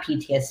might have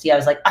PTSD? I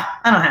was like,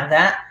 I don't have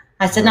that.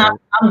 I said, no,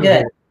 I'm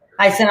good.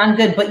 I said, I'm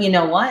good. But you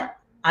know what?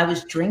 I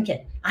was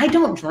drinking. I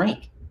don't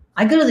drink.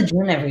 I go to the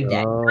gym every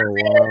day. Oh,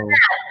 wow.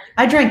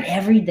 I drank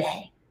every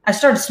day. I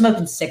started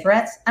smoking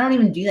cigarettes. I don't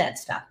even do that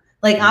stuff.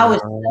 Like, I was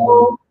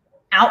so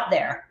out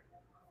there,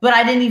 but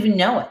I didn't even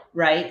know it,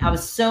 right? I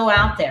was so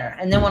out there.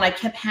 And then when I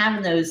kept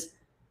having those,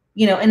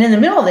 and in the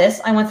middle of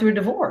this, I went through a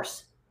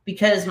divorce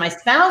because my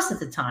spouse at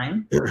the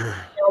time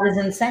was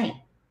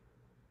insane.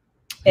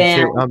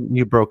 And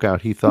you broke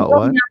out. He thought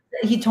what?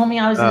 He told me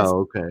I was insane.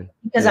 Oh, okay.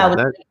 Because I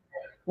was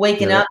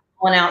waking up,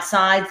 going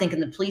outside, thinking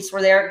the police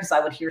were there, because I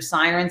would hear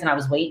sirens and I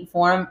was waiting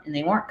for them and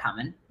they weren't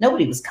coming.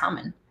 Nobody was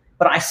coming,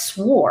 but I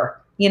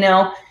swore,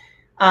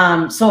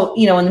 so,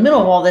 in the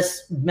middle of all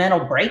this mental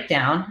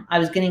breakdown, I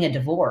was getting a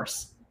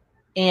divorce,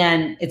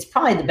 and it's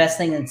probably the best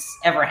thing that's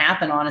ever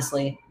happened,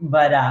 honestly,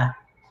 but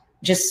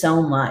just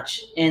so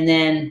much. And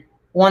then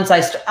once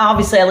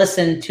obviously I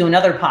listened to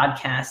another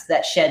podcast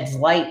that sheds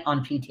light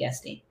on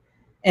PTSD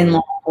and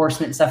law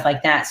enforcement and stuff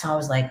like that. So I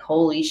was like,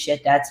 holy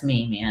shit, that's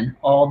me, man,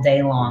 all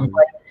day long.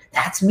 Like,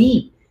 that's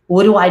me.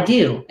 What do I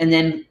do? And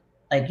then,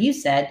 like you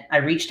said, I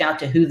reached out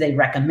to who they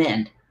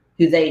recommend,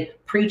 who they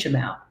preach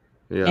about.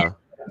 Yeah.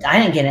 And I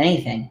didn't get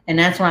anything. And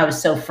that's when I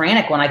was so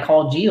frantic when I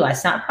called you. I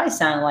probably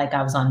sounded like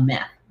I was on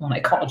meth when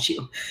I called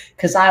you,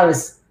 because I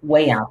was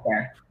way out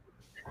there.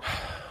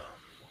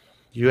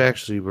 You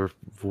actually were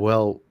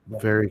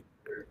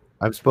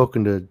I've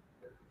spoken to a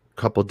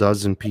couple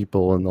dozen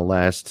people in the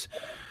last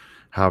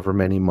however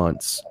many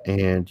months,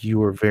 and you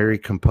were very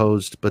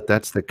composed, but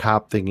that's the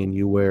cop thing in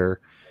you, where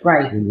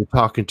when you're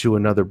talking to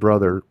another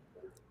brother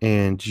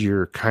and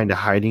you're kind of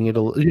hiding it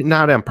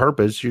not on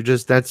purpose. You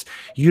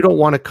don't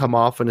want to come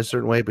off in a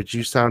certain way, but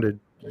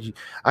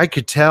I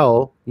could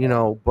tell,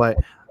 but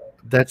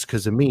that's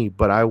because of me,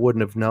 but I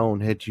wouldn't have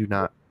known had you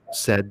not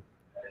said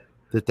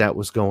that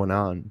was going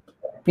on.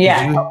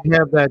 Yeah. You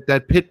have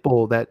that pit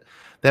bull, that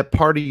that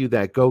part of you,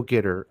 that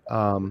go-getter.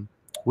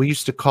 We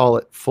used to call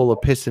it full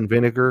of piss and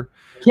vinegar.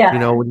 Yeah. You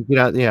know, when you get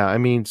out, yeah. I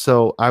mean,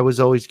 so I was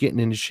always getting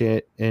into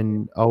shit,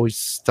 and always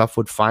stuff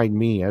would find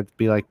me. I'd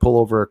be like, pull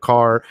over a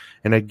car,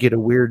 and I'd get a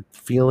weird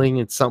feeling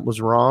and something was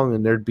wrong,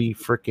 and there'd be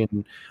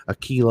freaking a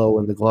kilo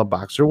in the glove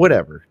box or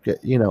whatever.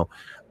 You know,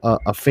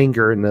 a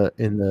finger in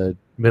the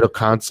middle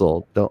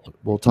console.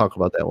 We'll talk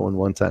about that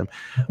one time,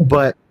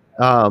 but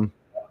and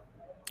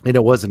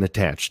it wasn't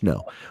attached,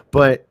 no.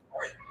 But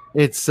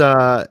it's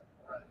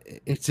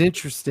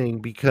interesting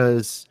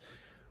because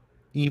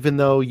even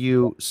though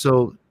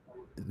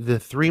the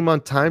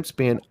 3-month time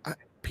span,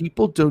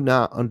 people do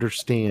not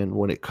understand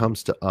when it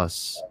comes to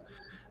us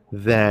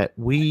that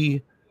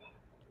we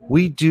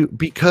do,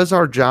 because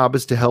our job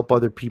is to help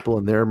other people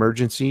in their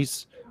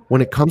emergencies.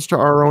 When it comes to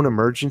our own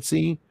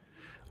emergency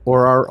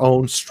or our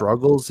own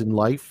struggles in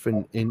life,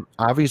 and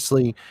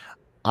obviously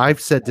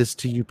I've said this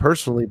to you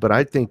personally, but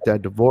I think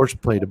that divorce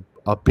played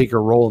a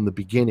bigger role in the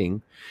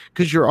beginning,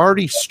 because you're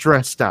already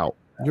stressed out.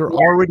 You're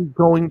already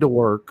going to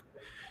work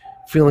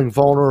feeling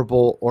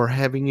vulnerable or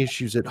having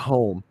issues at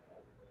home.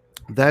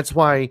 That's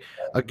why,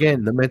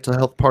 again, the mental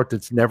health part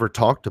that's never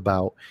talked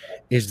about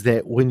is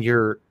that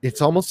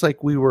it's almost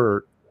like we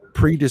were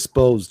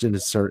predisposed in a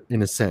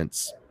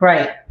sense.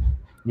 Right.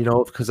 You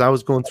know, because I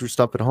was going through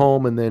stuff at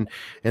home, and then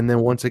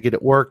once I get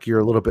at work,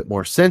 you're a little bit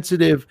more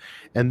sensitive,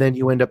 and then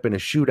you end up in a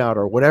shootout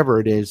or whatever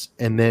it is,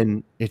 and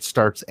then it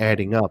starts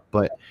adding up.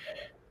 But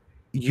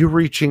you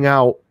reaching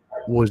out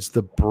was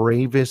the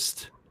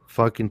bravest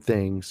fucking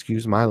thing.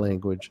 Excuse my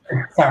language.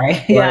 Sorry.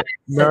 But, yeah.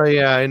 No,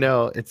 yeah, I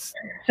know. It's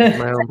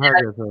my own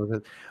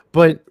podcast.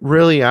 But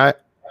really,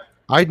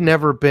 I'd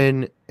never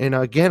been, and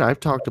again, I've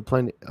talked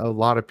to a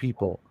lot of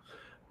people,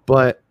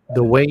 but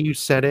the way you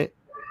said it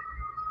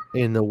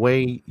and the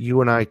way you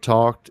and I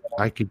talked,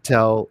 I could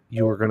tell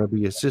you were going to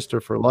be a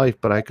sister for life,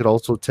 but I could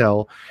also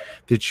tell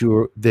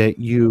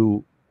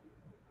that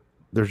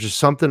there's just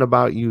something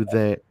about you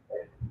that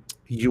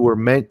you were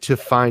meant to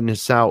find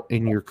this out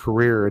in your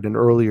career at an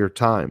earlier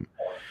time.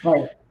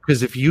 Right.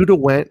 Because if you'd have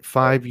went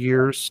 5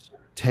 years,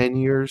 10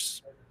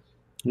 years,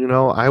 you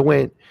know, I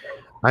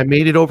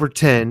made it over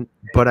 10,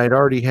 but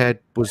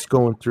was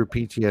going through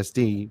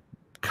PTSD,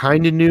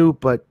 kind of knew,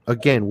 but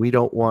again, we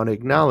don't want to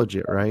acknowledge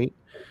it. Right.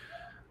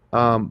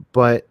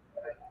 But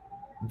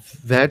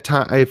that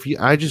time, if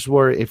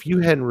you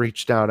hadn't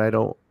reached out,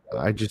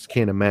 I just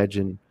can't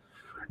imagine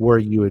where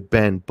you had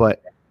been.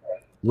 But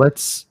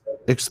let's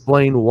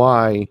explain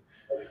why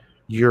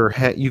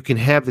you can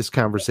have this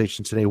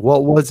conversation today.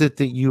 What was it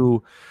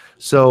that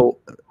so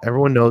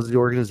everyone knows the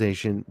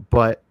organization,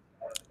 but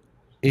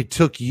it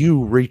took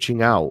you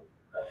reaching out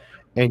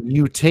and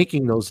you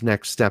taking those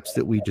next steps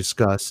that we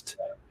discussed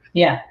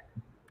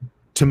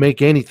to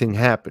make anything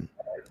happen.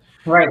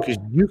 Right. Because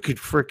you could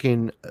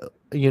freaking,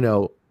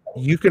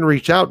 you can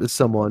reach out to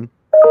someone,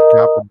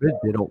 God forbid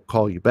they don't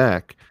call you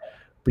back,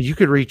 but you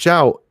could reach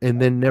out and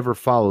then never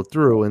follow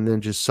through and then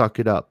just suck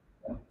it up.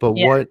 But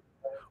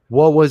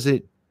what was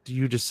it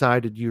you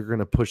decided you're going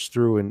to push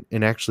through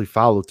and actually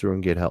follow through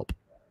and get help?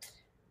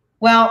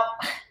 Well,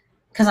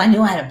 because I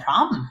knew I had a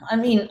problem. I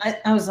mean,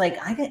 I was like,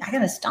 I got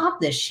to stop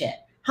this shit.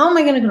 How am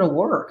I going to go to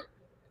work?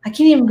 I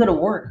can't even go to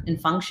work and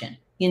function,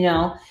 you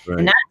know? Right.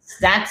 And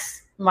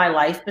that's my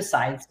life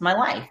besides my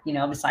life, you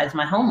know, besides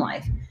my home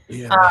life.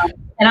 Yeah.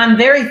 And I'm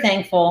very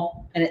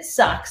thankful, and it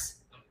sucks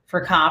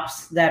for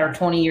cops that are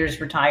 20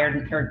 years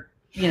retired or,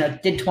 you know,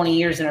 did 20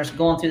 years and are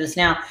going through this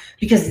now,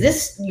 because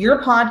your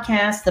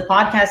podcast, the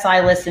podcast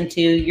I listen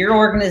to, your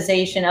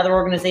organization, other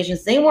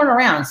organizations, they weren't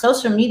around.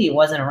 Social media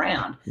wasn't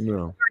around.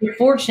 No. I'm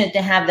fortunate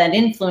to have that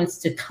influence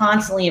to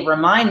constantly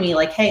remind me,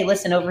 like, hey,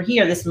 listen, over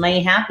here, this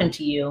may happen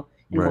to you,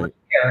 right,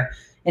 here,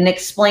 and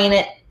explain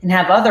it and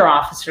have other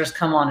officers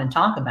come on and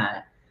talk about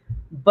it.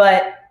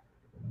 But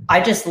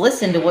I just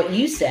listened to what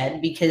you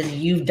said because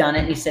you've done it.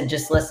 And you said,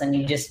 just listen,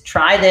 you just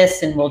try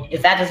this, and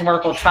if that doesn't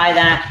work, we'll try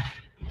that.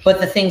 But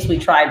the things we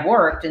tried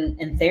worked,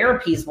 and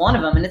therapy is one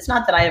of them. And it's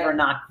not that I ever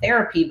knocked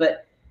therapy,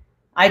 but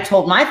I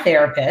told my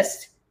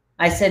therapist,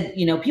 I said,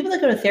 you know, people that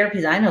go to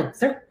therapy that I know,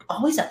 they're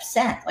always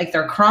upset. Like,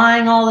 they're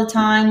crying all the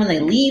time when they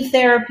leave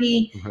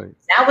therapy. Right.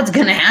 Is that what's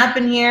going to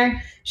happen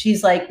here?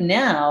 She's like,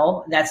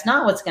 no, that's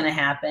not what's going to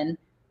happen.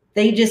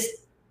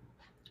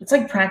 It's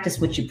like practice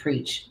what you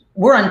preach.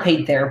 We're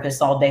unpaid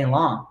therapists all day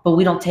long, but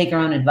we don't take our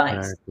own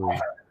advice. Exactly.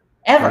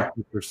 Ever. Thank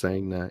you for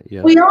saying that.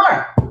 Yeah, we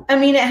are. I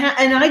mean,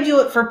 and I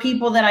do it for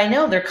people that I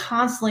know. They're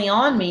constantly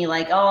on me,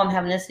 like, oh, I'm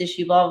having this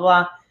issue, blah, blah,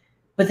 blah.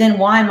 But then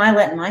why am I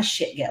letting my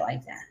shit get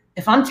like that?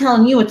 If I'm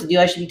telling you what to do,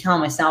 I should be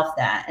telling myself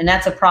that. And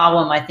that's a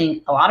problem I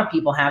think a lot of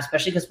people have,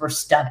 especially because we're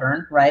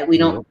stubborn, right? We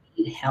don't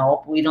need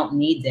help. We don't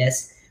need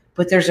this.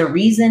 But there's a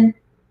reason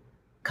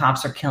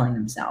cops are killing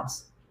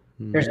themselves.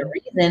 Mm-hmm. There's a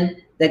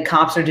reason that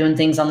cops are doing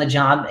things on the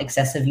job,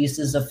 excessive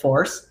uses of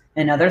force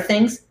and other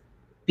things,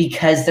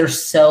 because they're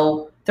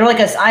like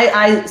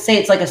I say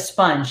it's like a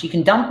sponge. You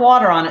can dump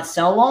water on it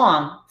so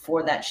long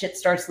before that shit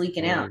starts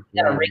leaking out.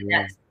 You gotta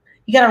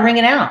wring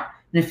it out.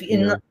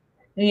 And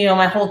You know,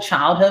 my whole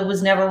childhood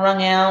was never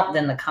wrung out.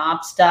 Then the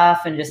cop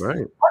stuff and just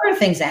other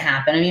things that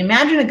happen. I mean,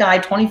 imagine a guy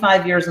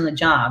 25 years on the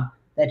job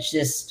that's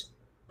just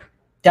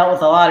dealt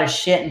with a lot of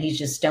shit and he's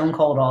just stone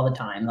cold all the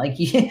time. Like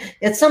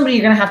it's somebody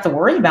you're going to have to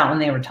worry about when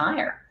they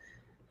retire,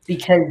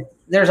 because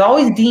there's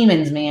always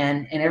demons,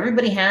 man, and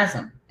everybody has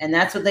them. And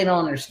that's what they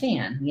don't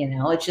understand. You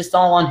know, it's just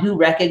all on who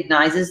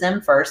recognizes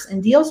them first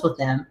and deals with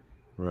them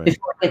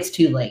before it gets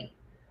too late.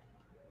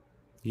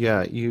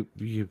 Yeah,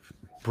 you've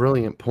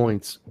brilliant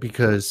points,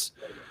 because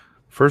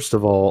first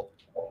of all,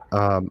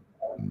 and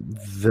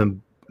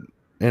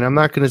I'm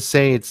not going to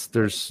say it's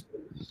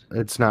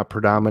not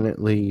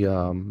predominantly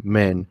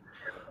men.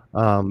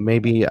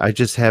 Maybe I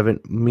just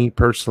haven't, me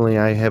personally,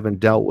 I haven't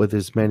dealt with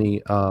as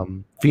many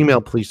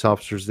female police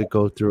officers that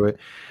go through it.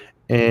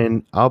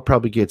 And I'll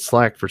probably get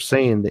slack for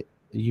saying that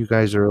you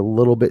guys are a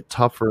little bit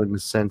tougher in the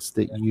sense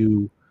that I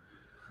don't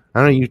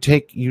know, you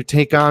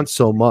take on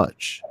so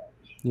much.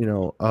 You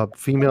know,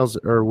 females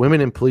or women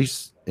in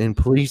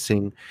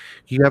policing,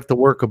 you have to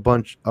work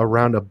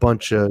around a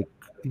bunch of,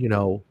 you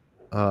know,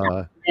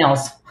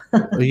 males.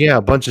 Yeah,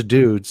 a bunch of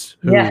dudes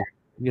who,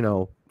 you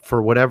know,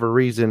 for whatever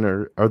reason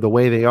are the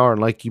way they are.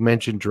 And like you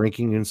mentioned,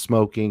 drinking and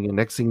smoking, and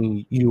next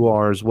thing you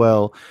are as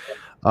well.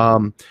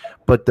 And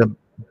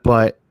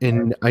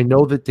I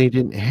know that they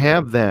didn't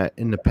have that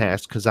in the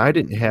past, because I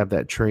didn't have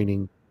that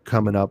training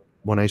coming up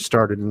when I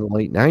started in the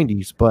late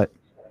 90s. But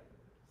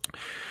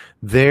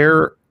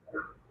there's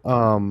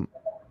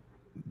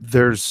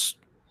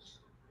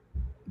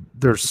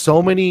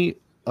so many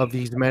of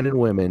these men and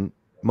women,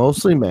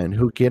 mostly men,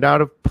 who get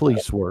out of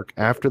police work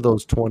after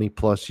those 20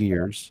 plus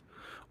years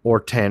or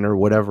 10 or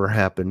whatever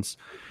happens,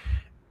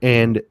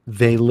 and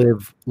they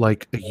live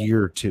like a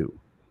year or two.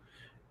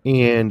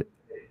 And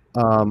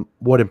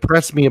what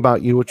impressed me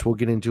about you, which we'll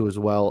get into as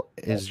well,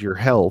 is your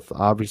health.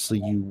 Obviously,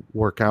 you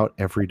work out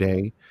every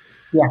day.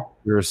 Yeah.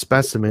 You're a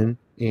specimen,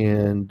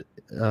 and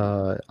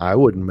I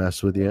wouldn't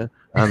mess with you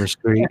on the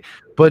street.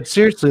 But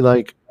seriously,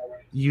 like,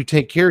 you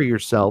take care of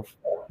yourself,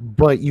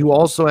 but you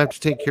also have to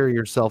take care of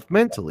yourself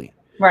mentally.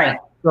 Right.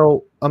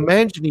 So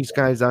imagine these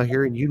guys out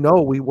here, and you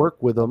know we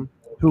work with them,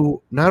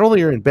 who not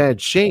only are in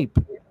bad shape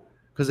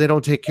because they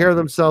don't take care of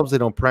themselves, they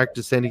don't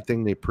practice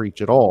anything they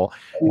preach at all.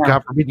 And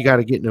God forbid you got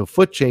to get into a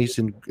foot chase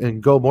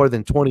and go more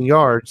than 20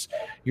 yards,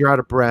 you're out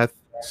of breath,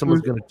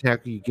 someone's going to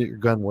tackle you, get your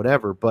gun,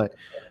 whatever. But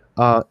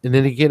and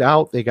then they get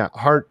out, they got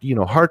heart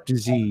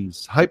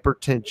disease,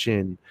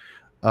 hypertension.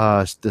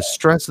 The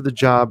stress of the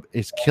job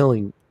is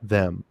killing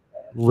them,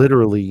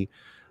 literally,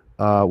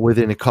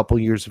 within a couple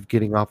years of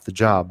getting off the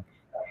job.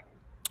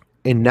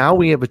 And now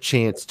we have a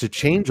chance to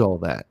change all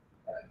that.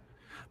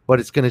 But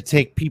it's going to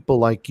take people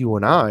like you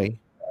and I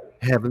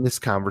having this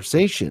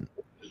conversation.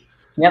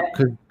 Yep.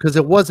 Because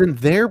it wasn't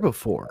there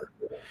before.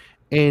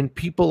 And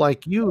people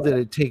like you, that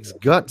it takes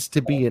guts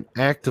to be an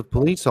active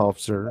police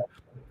officer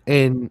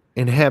and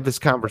have this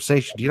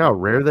conversation. Do you know how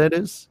rare that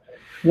is?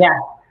 Yeah.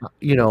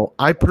 You know,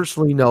 I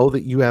personally know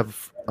that you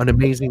have an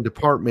amazing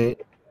department,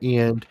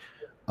 and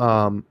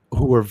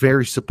who are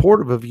very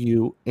supportive of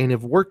you and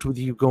have worked with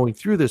you going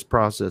through this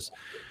process.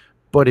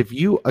 But if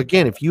you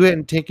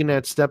hadn't taken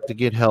that step to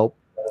get help,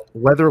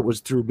 whether it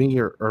was through me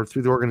or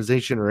through the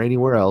organization or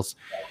anywhere else,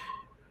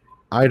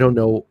 I don't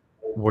know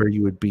where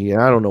you would be.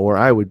 I don't know where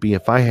I would be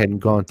if I hadn't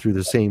gone through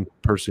the same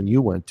person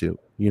you went to.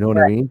 You know what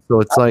I mean? So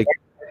it's like,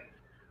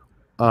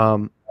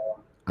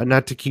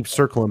 not to keep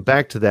circling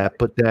back to that,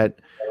 but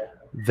that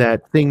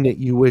thing that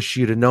you wish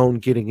you'd have known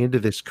getting into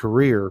this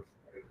career.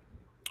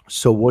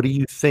 So what do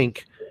you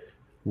think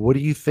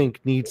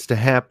needs to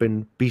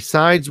happen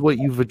besides what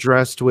you've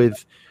addressed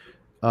with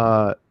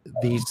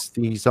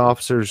these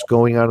officers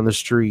going out on the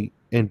street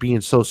and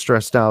being so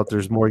stressed out?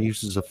 There's more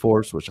uses of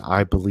force, which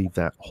I believe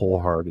that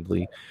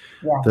wholeheartedly.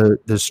 Yeah.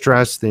 The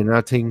stress, they're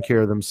not taking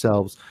care of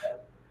themselves.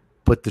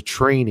 But the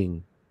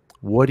training,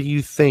 what do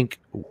you think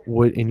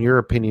would, in your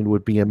opinion,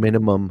 would be a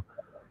minimum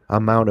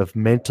amount of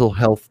mental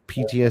health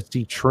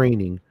PTSD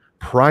training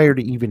prior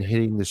to even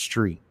hitting the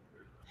street?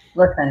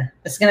 Listen,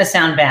 it's going to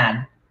sound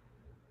bad,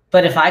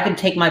 but if I could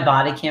take my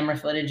body camera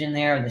footage in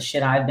there of the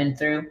shit I've been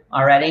through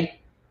already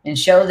and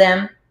show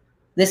them,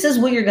 this is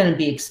what you're going to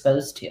be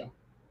exposed to.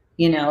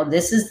 You know,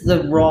 this is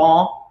the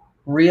raw,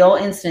 real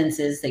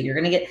instances that you're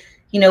going to get.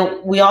 You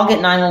know, we all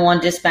get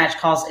 911 dispatch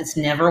calls. It's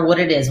never what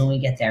it is when we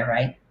get there,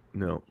 right?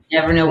 No. You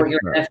never know what you're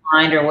going to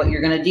find or what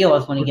you're going to deal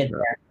with when you get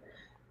there.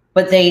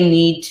 But they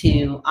need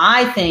to,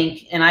 I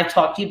think, and I've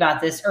talked to you about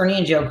this, Ernie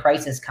and Joe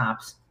Crisis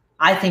Cops.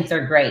 I think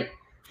they're great.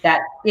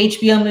 That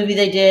HBO movie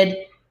they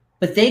did,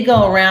 but they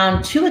go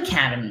around to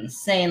academies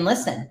saying,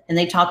 listen, and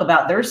they talk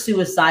about their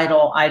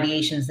suicidal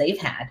ideations they've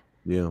had,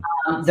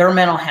 their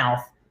mental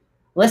health.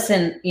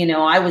 Listen, you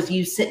know, I was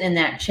you sitting in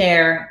that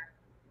chair,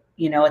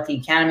 you know, at the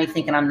academy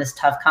thinking I'm this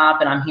tough cop,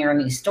 and I'm hearing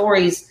these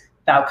stories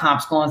about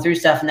cops going through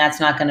stuff, and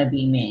that's not going to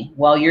be me.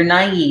 Well, you're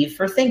naive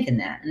for thinking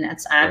that, and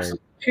that's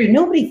absolutely true.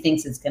 Nobody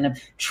thinks it's going to.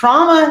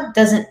 Trauma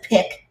doesn't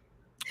pick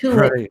who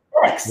it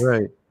picks.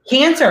 Right.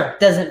 Cancer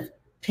doesn't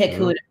pick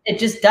who it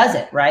just does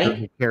it, right?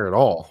 Doesn't care at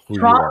all.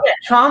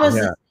 Trauma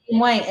is same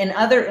way.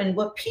 And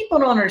what people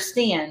don't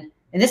understand,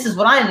 and this is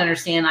what I didn't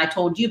understand, I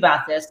told you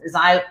about this, is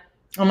I'm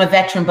a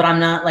veteran, but I'm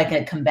not like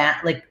a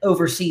combat, like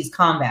overseas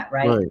combat,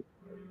 right?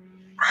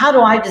 How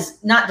do I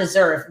just not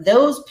deserve?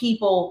 Those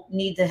people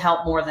need the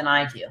help more than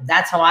I do.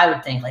 That's how I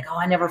would think. Like, oh,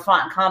 I never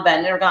fought in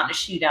combat, never got in a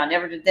shootout,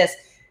 never did this.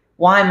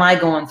 Why am I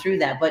going through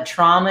that? But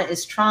trauma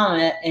is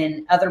trauma,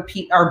 and other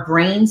people, our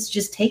brains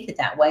just take it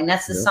that way. And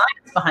that's the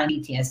science behind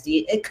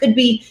PTSD. It could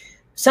be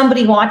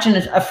somebody watching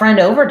a friend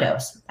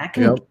overdose. That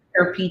can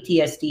trigger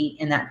PTSD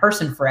in that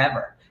person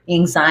forever.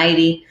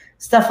 Anxiety,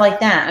 stuff like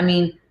that. I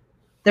mean,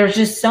 there's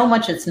just so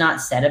much that's not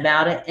said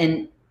about it.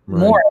 And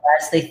more or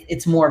less,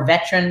 it's more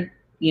veteran.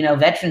 You know,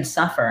 veterans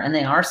suffer, and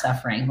they are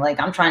suffering. Like,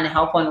 I'm trying to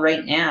help one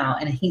right now,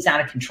 and he's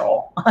out of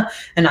control,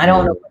 and I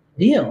don't know what to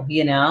do,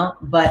 you know,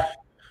 but.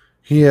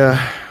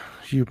 Yeah,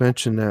 you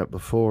mentioned that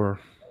before.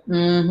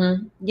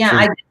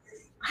 Yeah,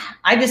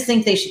 I just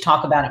think they should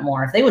talk about it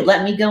more. If they would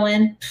let me go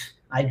in,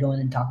 I'd go in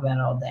and talk about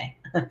it all day.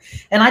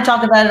 And I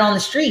talk about it on the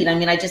street. I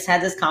mean, I just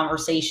had this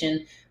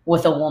conversation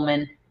with a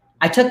woman.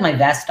 I took my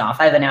vest off.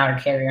 I have an outer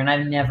carrier, and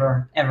I've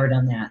never, ever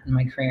done that in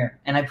my career.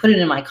 And I put it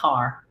in my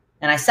car,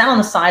 and I sat on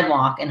the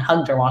sidewalk and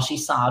hugged her while she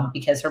sobbed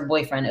because her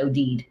boyfriend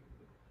OD'd.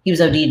 He was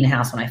OD'd in the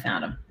house when I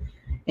found him.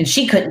 And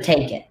she couldn't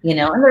take it, you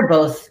know, and they're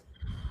both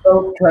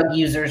drug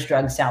users,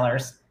 drug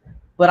sellers.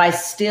 But I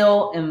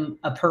still am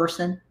a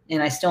person,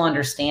 and I still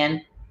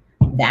understand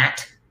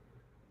that.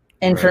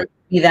 And for me to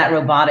be that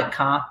robotic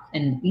cop,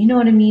 and you know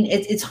what I mean?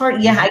 It's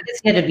hard. Yeah, I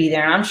just had to be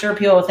there. And I'm sure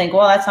people will think,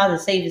 well, that's not the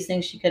safest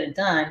thing she could have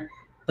done.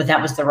 But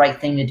that was the right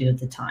thing to do at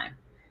the time.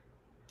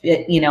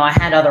 You know, I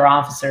had other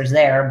officers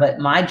there, but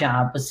my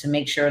job was to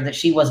make sure that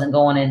she wasn't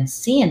going and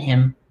seeing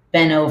him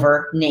bent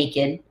over,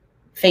 naked,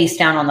 face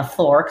down on the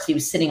floor because he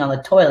was sitting on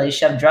the toilet. He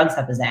shoved drugs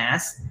up his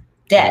ass,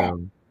 dead.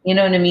 You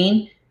know what I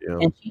mean? Yeah.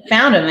 And she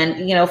found him,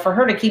 and you know, for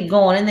her to keep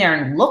going in there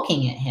and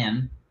looking at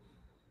him,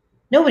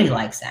 nobody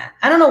likes that.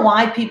 I don't know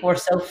why people are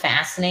so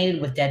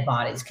fascinated with dead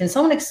bodies. Can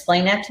someone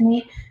explain that to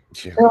me?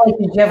 Yeah. They're like,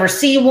 did you ever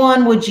see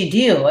one? What'd you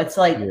do? It's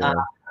like,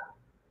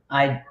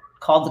 I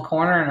called the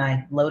coroner and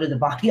I loaded the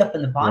body up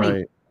in the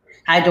body.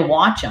 I had to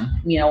watch him,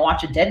 you know,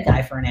 watch a dead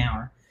guy for an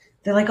hour.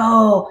 They're like,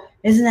 oh,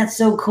 isn't that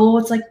so cool?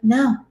 It's like,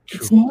 no,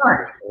 it's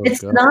not.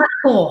 It's not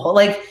cool.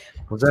 Like,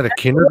 was that a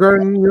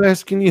kindergarten you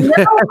asking you?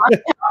 No,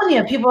 I'm telling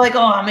you, people are like,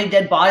 oh, how many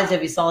dead bodies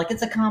have you saw? Like,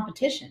 it's a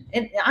competition.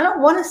 I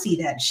don't want to see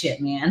that shit,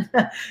 man.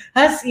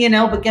 That's, you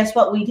know, but guess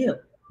what? We do.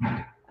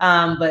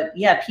 But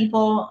yeah,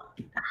 people,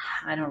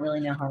 I don't really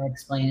know how to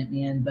explain it,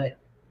 man, but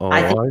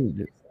I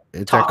think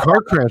it's a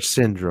car crash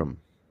syndrome.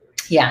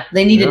 Yeah,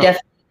 they need to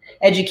definitely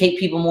educate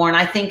people more. And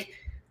I think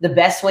the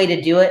best way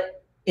to do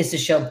it is to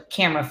show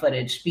camera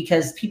footage,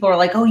 because people are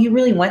like, oh, you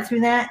really went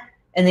through that?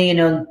 And then, you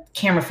know,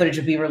 camera footage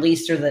would be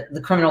released, or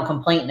the criminal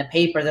complaint in the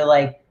paper. They're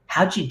like,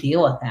 how'd you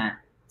deal with that?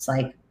 It's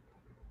like,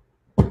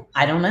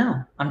 I don't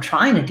know. I'm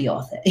trying to deal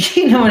with it.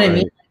 You know what I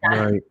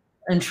mean?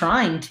 I'm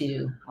trying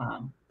to.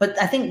 But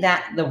I think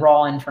that the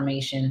raw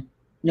information,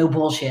 no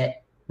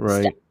bullshit,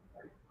 stuff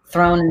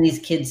thrown in these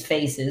kids'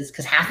 faces,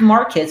 because half of them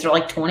are kids. They're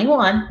like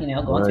 21, you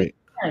know, going through the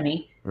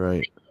academy.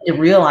 To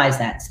realize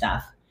that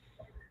stuff.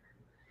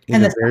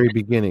 In the very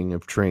beginning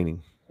of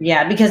training.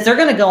 Yeah, because they're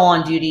going to go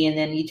on duty, and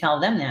then you tell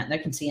them that, and they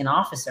can see an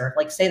officer,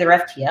 like say their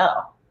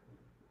FTO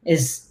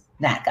is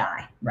that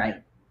guy,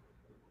 right?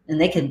 And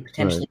they could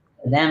potentially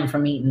keep them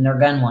from eating their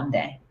gun one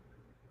day.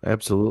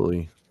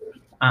 Absolutely.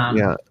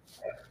 Yeah,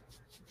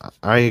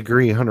 I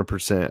agree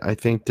 100%. I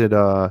think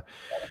that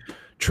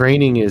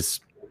training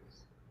is,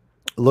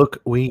 look,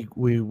 we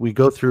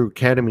go through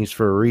academies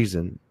for a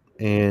reason,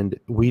 and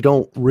we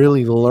don't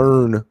really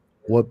learn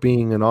what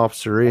being an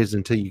officer is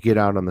until you get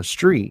out on the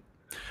street.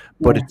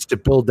 But it's to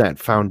build that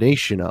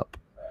foundation up,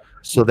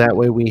 so that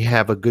way we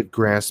have a good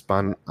grasp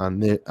on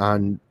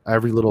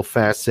every little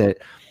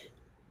facet.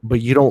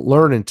 But you don't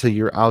learn until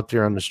you're out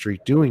there on the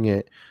street doing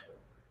it.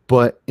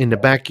 But in the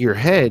back of your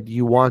head,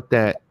 you want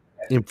that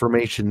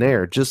information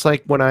there. Just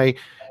like when I,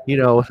 you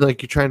know,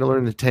 like you're trying to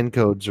learn the 10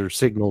 codes or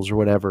signals or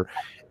whatever.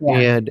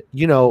 And,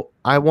 you know,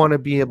 I want to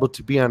be able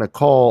to be on a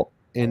call,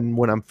 and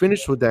when I'm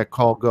finished with that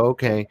call, go,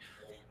 okay,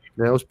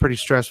 that was a pretty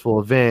stressful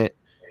event.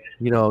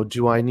 You know,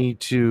 do I need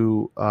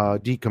to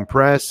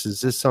decompress?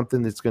 Is this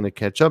something that's going to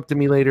catch up to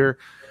me later?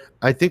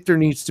 I think there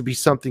needs to be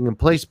something in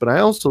place, but I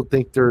also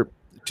think to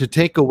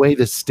take away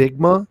the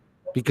stigma,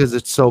 because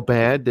it's so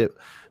bad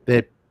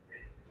that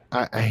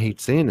I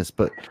hate saying this,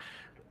 but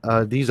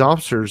these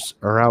officers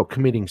are out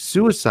committing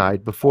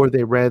suicide before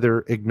they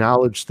rather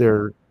acknowledge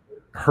they're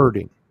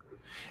hurting.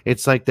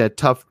 It's like that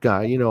tough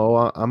guy, you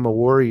know, I'm a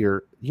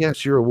warrior.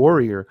 Yes, you're a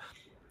warrior,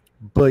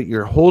 but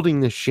you're holding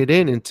this shit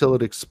in until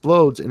it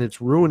explodes, and it's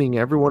ruining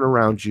everyone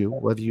around you,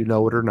 whether you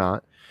know it or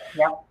not.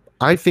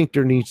 I think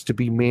there needs to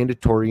be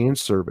mandatory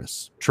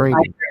in-service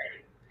training.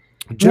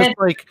 Just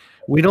like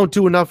we don't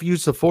do enough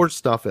use of force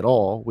stuff at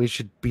all. We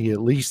should be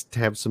at least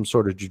have some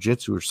sort of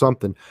jiu-jitsu or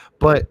something,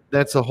 but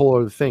that's a whole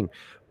other thing.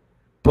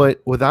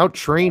 But without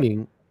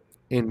training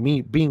and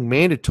me being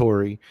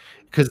mandatory,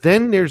 because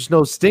then there's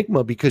no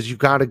stigma, because you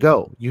got to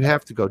go. You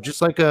have to go.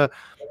 Just like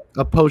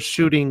a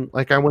post-shooting,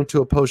 like I went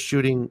to a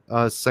post-shooting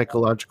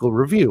psychological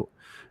review.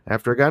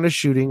 After I got a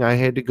shooting, I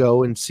had to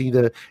go and see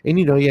and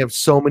you have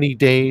so many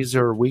days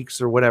or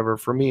weeks or whatever.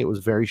 For me, it was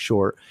very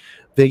short,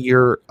 that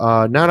you're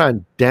not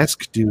on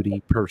desk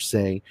duty per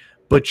se,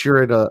 but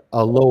you're at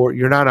a lower,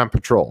 you're not on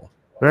patrol.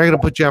 They're not going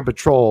to put you on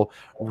patrol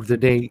the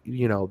day,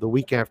 the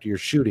week after you're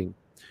shooting.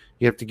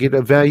 You have to get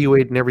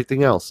evaluated and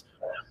everything else.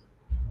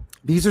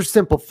 These are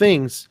simple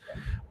things,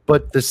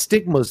 but the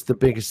stigma is the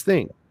biggest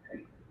thing.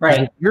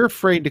 Right. If you're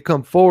afraid to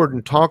come forward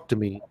and talk to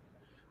me,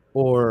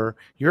 or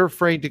you're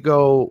afraid to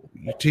go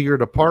to your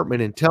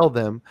department and tell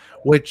them,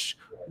 which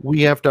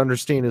we have to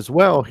understand as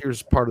well,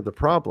 here's part of the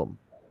problem.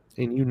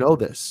 And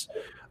this,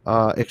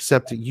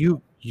 except that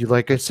you,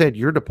 like I said,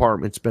 your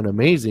department's been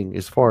amazing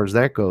as far as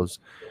that goes.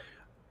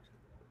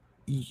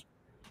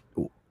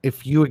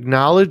 If you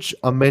acknowledge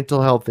a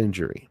mental health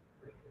injury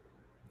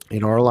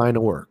in our line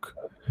of work,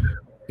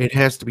 it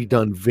has to be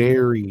done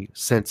very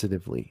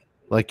sensitively.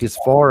 Like, as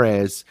far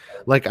as,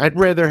 like, I'd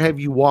rather have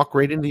you walk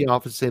right into the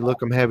office and say,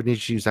 look, I'm having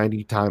issues, I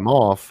need time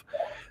off,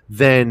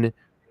 than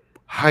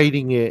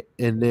hiding it.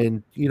 And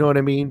then, you know what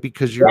I mean?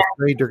 Because you're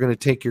afraid they're going to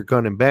take your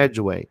gun and badge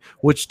away,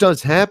 which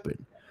does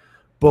happen.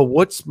 But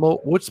what's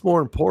more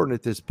important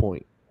at this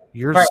point?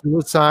 Your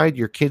suicide,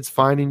 your kids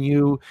finding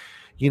you,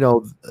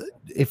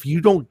 if you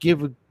don't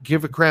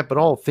give a crap at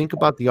all, think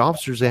about the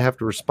officers that have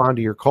to respond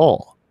to your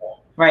call.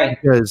 Right.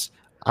 Because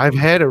I've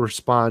had to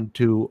respond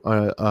to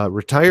a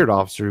retired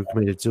officer who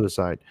committed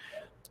suicide,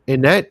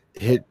 and that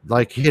hit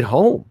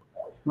home.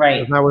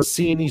 Right. And I was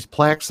seeing these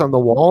plaques on the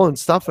wall and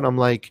stuff, and I'm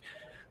like,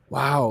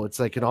 wow, it's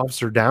like an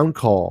officer down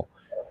call.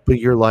 But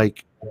you're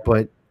like,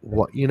 but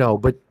what,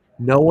 but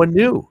no one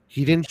knew.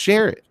 He didn't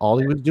share it. All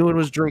he was doing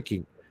was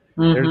drinking.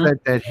 Mm-hmm. There's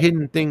that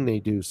hidden thing they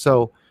do.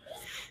 So,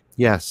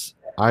 yes,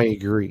 I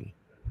agree.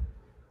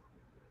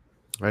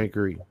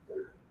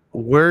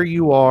 Where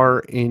you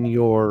are in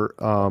your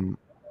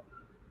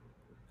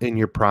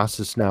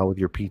process now with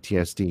your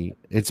PTSD,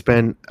 it's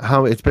been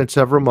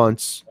several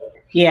months.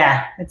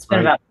 Yeah, it's been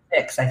about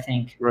 6, I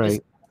think.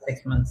 Right.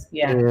 6 months.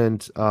 Yeah.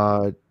 And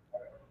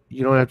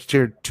you don't have to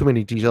share too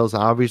many details.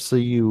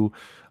 Obviously, you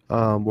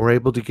were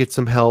able to get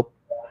some help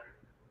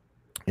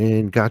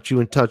and got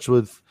you in touch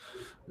with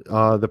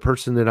the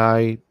person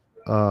that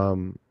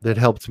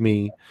helped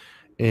me,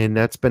 and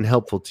that's been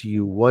helpful to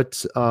you.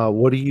 What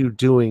are you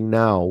doing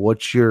now?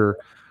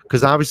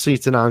 Because obviously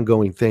it's an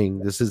ongoing thing.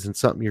 This isn't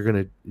something you're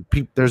going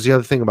to, there's the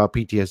other thing about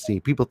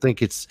PTSD. People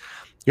think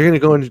you're going to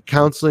go into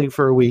counseling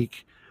for a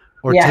week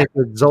or take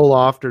a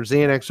Zoloft or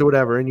Xanax or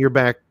whatever, and you're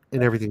back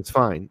and everything's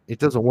fine. It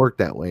doesn't work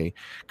that way.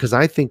 Because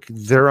I think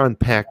they're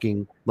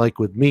unpacking, like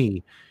with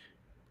me,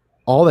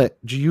 all that,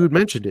 you had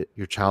mentioned it,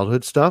 your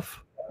childhood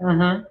stuff,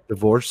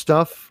 divorce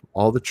stuff,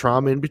 all the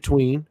trauma in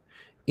between,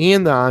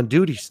 and the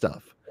on-duty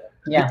stuff.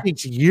 Yeah. It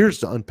takes years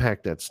to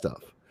unpack that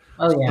stuff.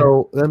 Oh, yeah.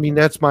 So, I mean,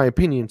 that's my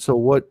opinion. So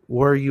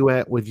where are you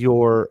at with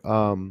your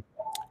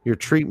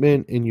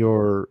treatment and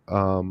your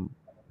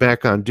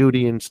back on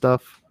duty and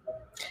stuff?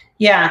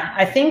 Yeah,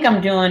 I think I'm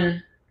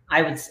doing,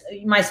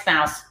 my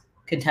spouse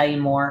could tell you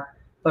more,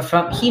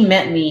 but he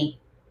met me,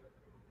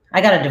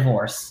 I got a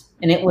divorce,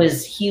 and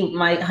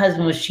my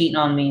husband was cheating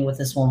on me with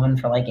this woman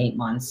for like 8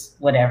 months,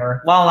 whatever,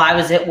 while I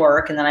was at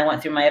work. And then I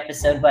went through my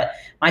episode, but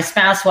my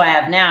spouse, who I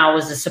have now,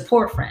 was a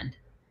support friend.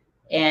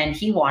 And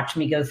he watched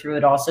me go through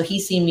it all. So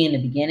he's seen me in the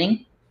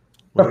beginning,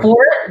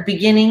 before,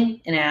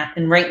 beginning,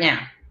 and right now.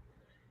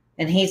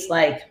 And he's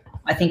like,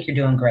 I think you're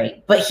doing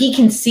great. But he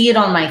can see it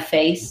on my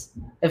face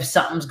if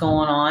something's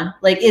going on.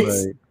 Like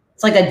it's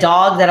like a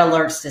dog that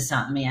alerts to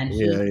something, man.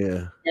 He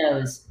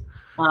knows.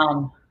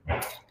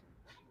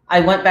 I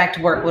went back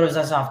to work. What was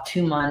I off?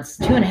 2 months,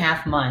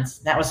 2.5 months.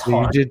 That was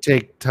hard. You did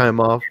take time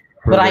off.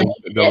 But I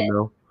needed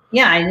it.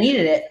 Yeah, I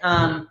needed it.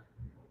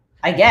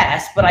 I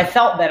guess, but I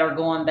felt better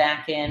going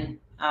back in.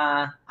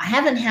 I've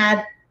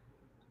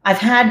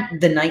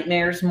had the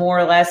nightmares more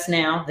or less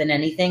now than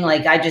anything.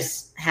 Like I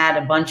just had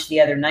a bunch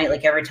the other night.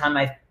 Like every time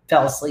I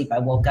fell asleep, I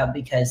woke up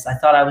because I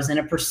thought I was in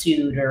a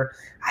pursuit, or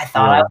I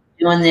thought I was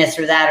doing this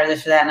or that or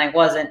this or that, and I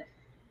wasn't.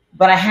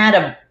 But I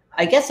had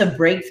I guess a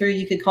breakthrough,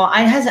 you could call.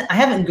 I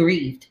haven't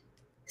grieved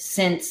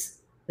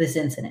since this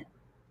incident,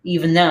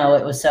 even though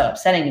it was so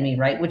upsetting to me,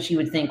 right? Which you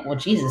would think, well,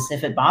 Jesus,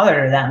 if it bothered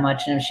her that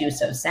much and if she was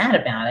so sad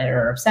about it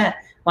or upset,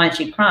 why didn't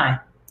she cry?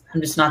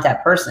 I'm just not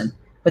that person.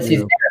 But through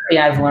therapy,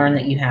 I've learned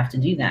that you have to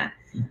do that.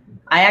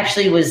 I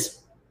actually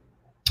was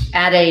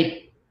at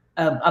a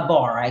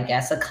bar, I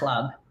guess, a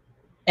club,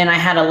 and I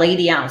had a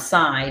lady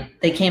outside.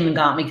 They came and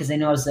got me because they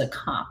knew I was a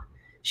cop.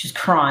 She was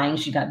crying.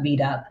 She got beat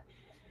up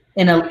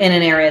in an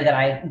area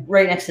that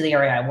right next to the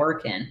area I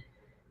work in.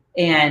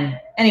 And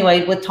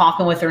anyway, with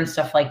talking with her and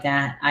stuff like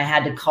that, I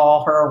had to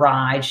call her a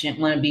ride. She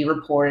didn't want to be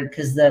reported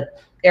because the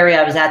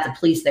area I was at, the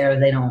police there,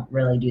 they don't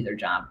really do their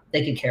job.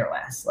 They could care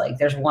less. Like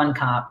there's one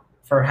cop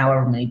for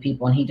however many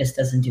people, and he just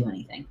doesn't do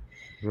anything.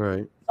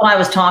 Right. So I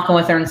was talking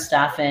with her and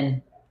stuff,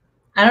 and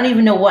I don't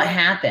even know what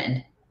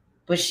happened,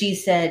 but she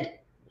said,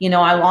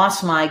 I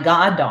lost my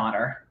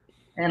goddaughter.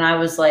 And I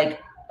was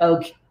like,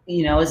 okay,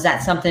 you know, is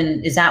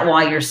that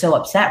why you're so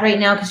upset right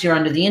now? Because you're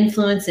under the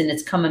influence and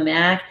it's coming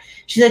back.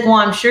 She's like, well,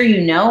 I'm sure you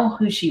know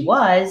who she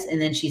was.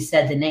 And then she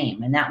said the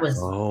name, and that was,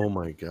 oh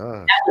my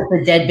gosh, that was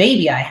the dead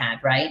baby I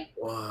had, right?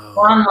 Wow.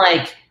 So I'm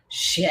like,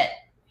 shit,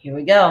 here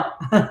we go.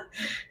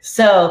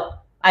 So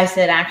I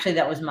said, actually,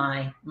 that was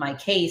my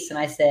case. And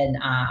I said,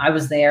 I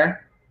was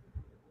there,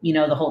 you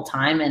know, the whole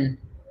time. And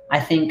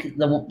I think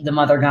the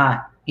mother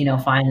got, you know,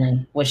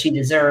 finally what she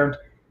deserved.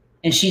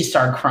 And she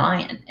started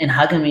crying and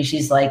hugging me.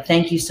 She's like,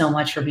 thank you so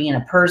much for being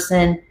a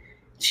person.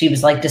 She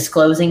was like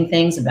disclosing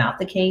things about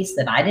the case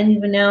that I didn't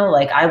even know.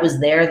 Like, I was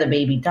there, the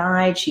baby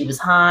died, she was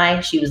high,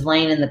 she was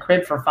laying in the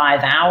crib for 5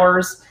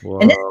 hours. Whoa.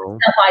 And this is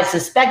stuff I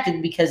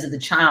suspected because of the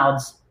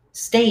child's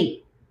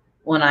state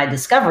when I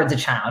discovered the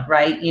child,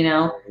 right? You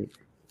know?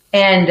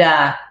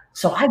 And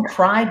so I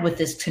cried with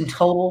this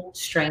total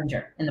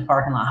stranger in the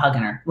parking lot,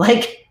 hugging her.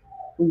 Like,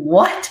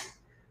 what?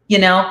 You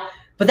know?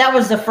 But that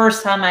was the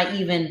first time I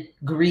even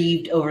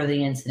grieved over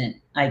the incident,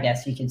 I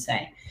guess you could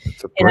say.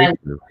 It's a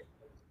breakthrough.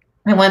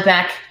 I went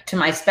back to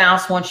my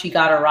spouse once she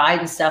got a ride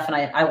and stuff, and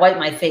I wiped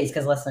my face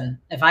because, listen,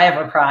 if I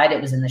ever cried,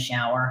 it was in the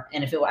shower.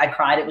 And if I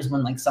cried, it was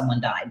when, like,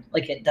 someone died.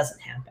 Like, it doesn't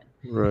happen.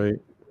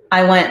 Right.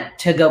 I went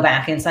to go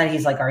back inside.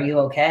 He's like, are you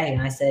okay?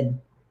 And I said,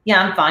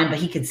 yeah, I'm fine, but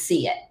he could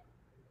see it.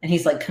 And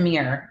he's like, come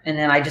here. And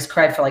then I just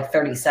cried for like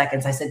 30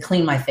 seconds. I said,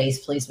 clean my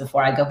face, please,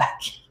 before I go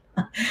back.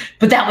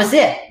 But that was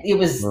it. That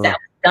was a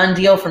done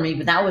deal for me.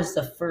 But that was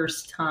the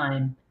first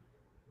time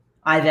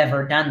I've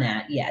ever done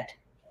that yet.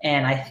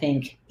 And I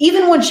think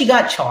even when she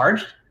got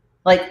charged,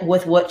 like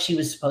with what she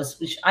was supposed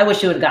to, I wish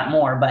she would have got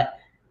more, but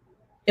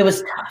it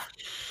was tough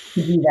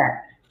to do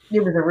that.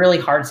 It was a really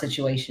hard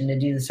situation to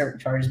do the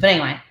certain charges. But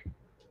anyway,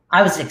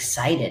 I was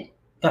excited,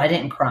 but I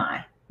didn't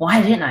cry.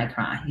 Why didn't I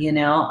cry? You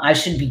know, I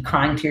should be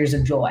crying tears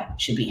of joy,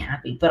 should be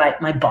happy,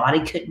 but my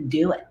body couldn't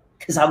do it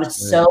because I was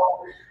so,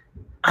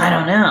 I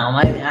don't know.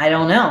 I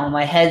don't know.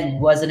 My head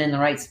wasn't in the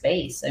right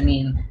space. I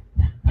mean,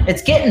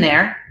 it's getting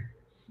there,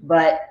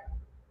 but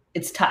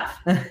it's tough.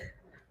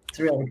 It's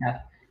really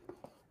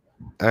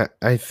tough.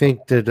 I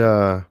think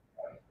that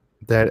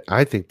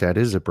I think that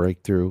is a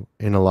breakthrough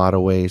in a lot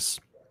of ways.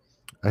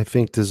 I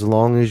think as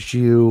long as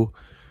you,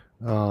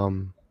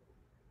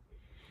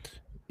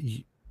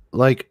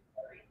 like,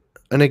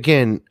 and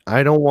again,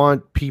 I don't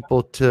want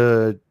people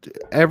to,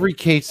 every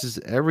case,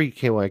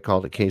 well, I call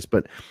it a case,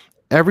 but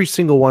every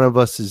single one of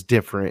us is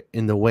different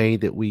in the way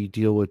that we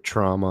deal with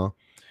trauma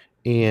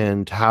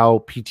and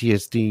how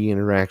PTSD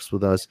interacts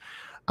with us.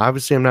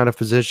 Obviously, I'm not a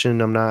physician.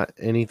 I'm not,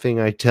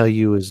 anything I tell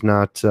you is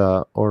not,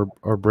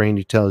 or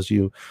Brandy tells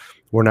you,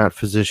 we're not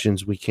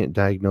physicians. We can't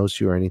diagnose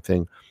you or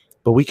anything,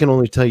 but we can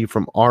only tell you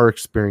from our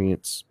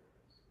experience,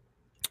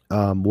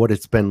 what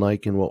it's been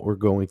like and what we're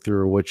going through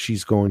or what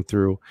she's going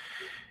through.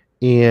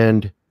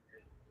 And,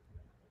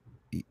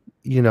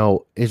 you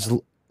know, it's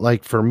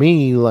like, for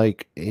me,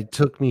 like, it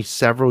took me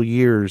several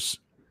years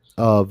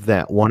of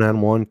that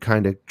one-on-one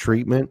kind of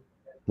treatment.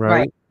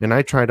 Right. And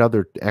I tried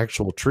other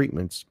actual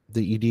treatments,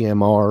 the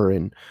EDMR,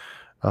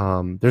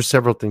 and there's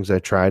several things I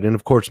tried, and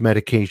of course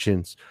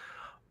medications.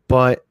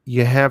 But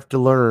you have to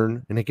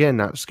learn, and again,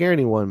 not to scare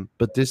anyone,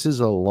 but this is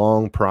a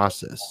long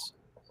process.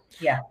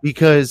 Yeah.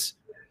 Because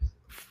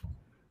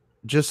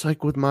just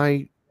like with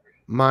my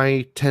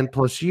 10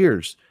 plus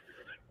years,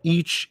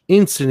 each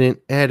incident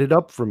added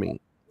up for me.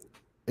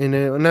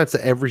 And that's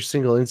every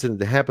single incident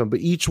that happened, but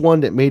each one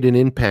that made an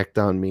impact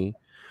on me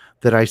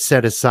that I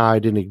set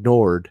aside and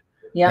ignored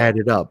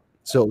added up.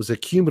 So it was a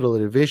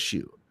cumulative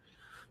issue.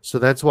 So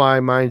that's why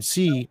mine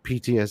see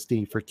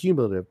PTSD for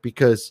cumulative,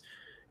 because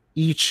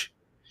each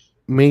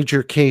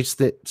major case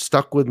that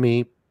stuck with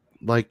me,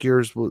 like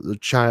yours with the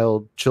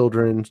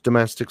children,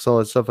 domestics, all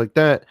that stuff like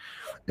that.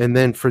 And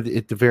then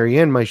at the very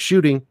end, my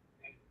shooting,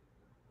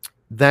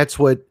 that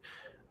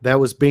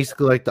was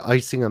basically like the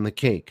icing on the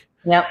cake.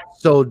 Yep.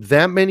 So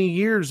that many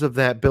years of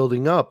that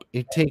building up,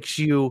 it takes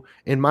you,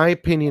 in my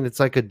opinion, it's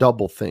like a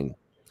double thing.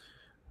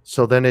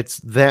 So then it's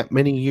that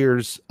many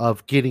years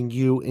of getting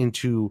you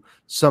into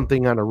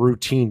something on a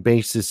routine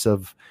basis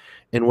of,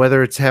 and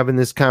whether it's having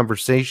this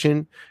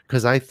conversation,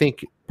 because I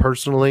think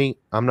personally,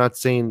 I'm not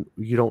saying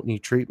you don't need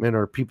treatment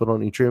or people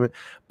don't need treatment,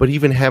 but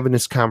even having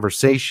this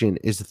conversation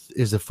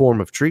is a form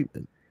of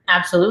treatment.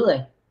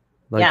 Absolutely.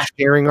 Like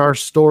sharing our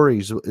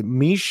stories,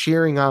 me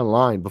sharing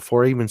online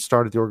before I even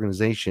started the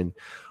organization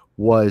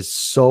was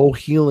so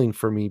healing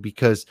for me,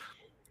 because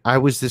I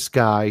was this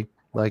guy,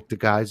 like the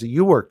guys that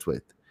you worked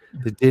with,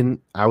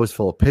 I was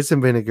full of piss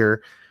and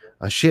vinegar,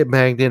 a shit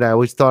magnet. I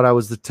always thought I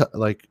was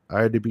like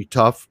I had to be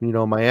tough. You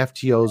know, my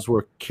FTOs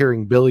were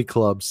carrying billy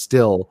clubs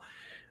still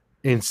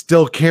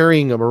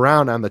carrying them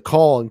around on the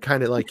call and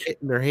kind of like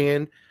hitting their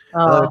hand.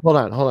 Hold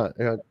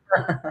on.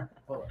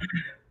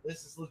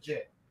 This is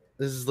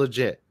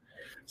legit.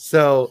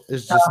 So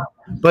it's just,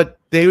 but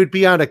they would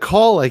be on a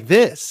call like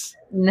this.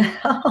 No.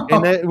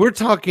 And we're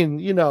talking,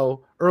 you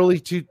know,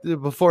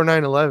 before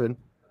 9/11.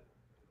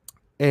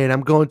 And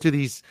I'm going to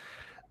these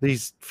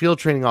field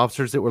training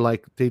officers that were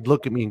like, they'd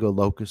look at me and go,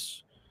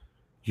 Locus,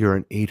 you're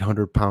an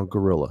 800-pound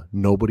gorilla.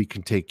 Nobody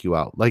can take you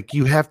out. Like,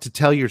 you have to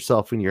tell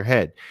yourself in your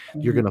head,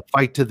 you're going to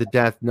fight to the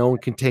death. No one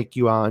can take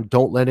you on.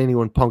 Don't let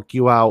anyone punk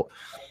you out.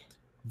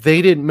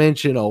 They didn't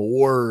mention a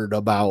word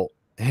about,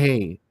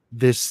 hey,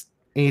 this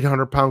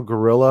 800-pound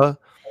gorilla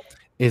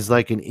is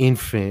like an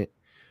infant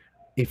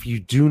if you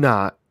do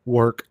not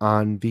work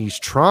on these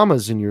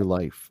traumas in your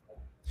life.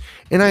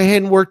 And I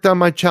hadn't worked on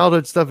my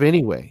childhood stuff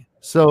anyway.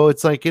 So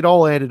it's like it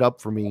all added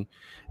up for me.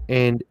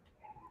 And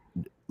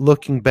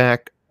looking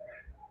back,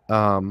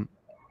 the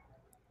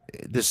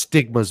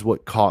stigma is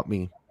what caught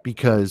me,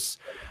 because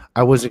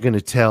I wasn't going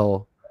to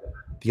tell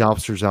the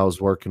officers I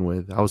was working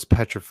with. I was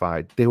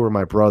petrified. They were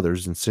my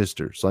brothers and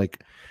sisters.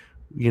 Like,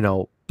 you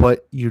know,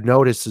 but you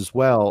notice as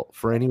well,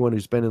 for anyone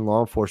who's been in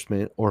law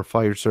enforcement or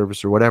fire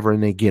service or whatever,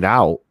 and they get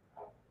out,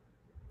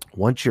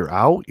 once you're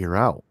out, you're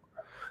out.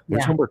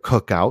 There's no more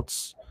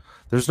cookouts.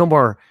 There's no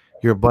more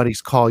your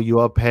buddies call you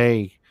up,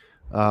 hey,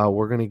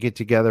 we're going to get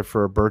together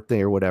for a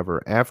birthday or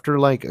whatever. After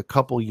like a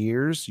couple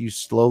years, you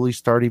slowly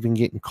start even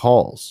getting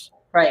calls.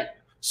 Right.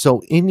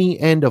 So in the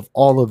end of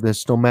all of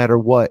this, no matter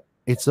what,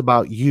 it's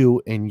about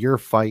you and your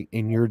fight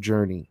and your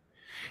journey.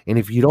 And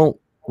if you don't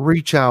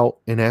reach out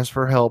and ask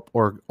for help,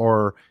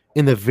 or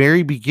in the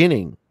very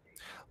beginning,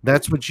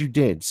 that's what you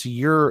did. See,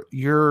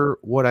 you're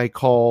what I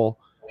call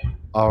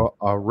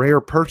a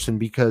rare person,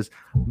 because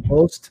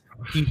most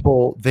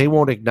people, they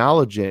won't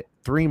acknowledge it.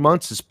 3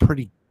 months is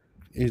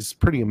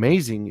pretty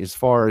amazing, as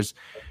far as,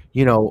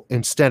 you know,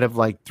 instead of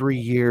like 3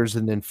 years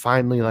and then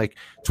finally like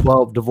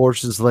 12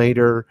 divorces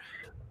later,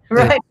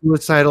 right,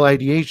 suicidal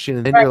ideation,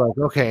 and then you're like,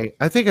 okay,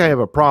 I think I have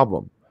a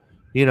problem.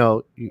 You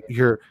know,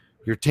 you're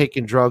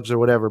taking drugs or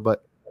whatever.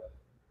 But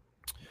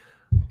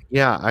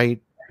yeah,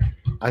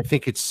 I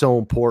think it's so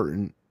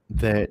important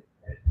that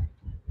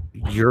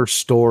your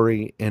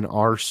story and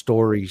our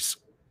stories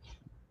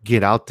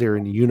get out there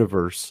in the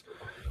universe.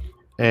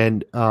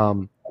 And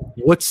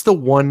what's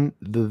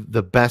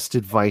the best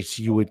advice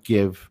you would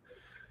give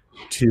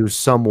to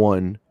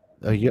someone,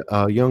 a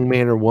young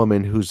man or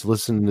woman who's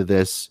listening to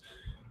this,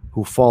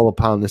 who fall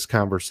upon this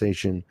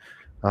conversation,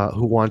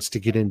 who wants to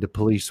get into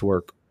police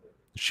work,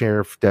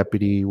 sheriff,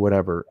 deputy,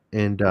 whatever?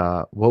 And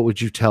what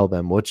would you tell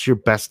them? What's your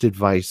best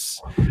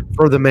advice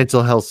for the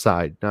mental health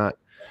side? Not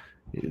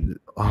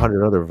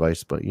 100 other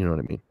advice, but you know what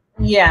I mean?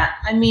 Yeah.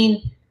 I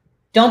mean,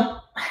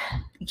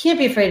 you can't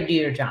be afraid to do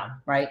your job,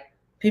 right?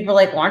 People are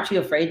like, well, aren't you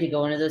afraid to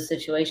go into those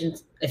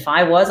situations? If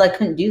I was, I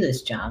couldn't do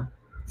this job.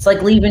 It's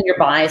like leaving your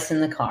bias in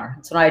the car.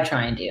 That's what I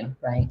try and do,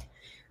 right?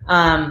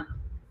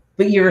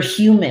 But you're a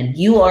human.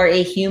 You are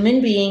a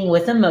human being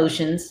with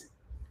emotions,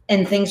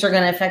 and things are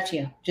going to affect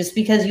you. Just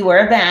because you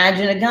wear a badge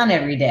and a gun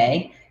every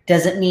day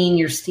doesn't mean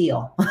you're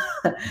steel.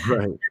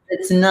 Right.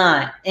 It's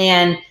not.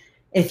 And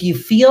if you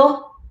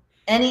feel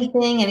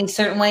anything, any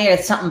certain way, or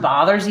if something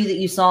bothers you that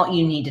you saw,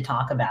 you need to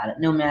talk about it,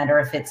 no matter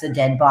if it's a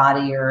dead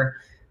body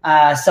or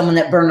someone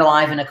that burned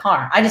alive in a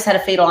car. I just had a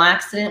fatal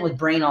accident with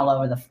brain all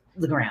over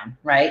the ground,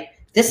 right?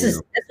 This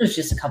was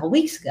just a couple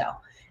weeks ago.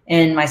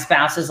 And my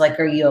spouse is like,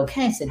 are you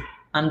okay? I said,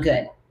 I'm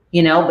good,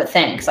 you know, but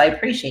thanks. I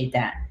appreciate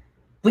that.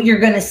 But you're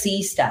going to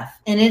see stuff,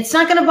 and it's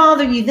not going to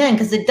bother you then,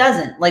 because it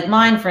doesn't. Like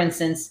mine, for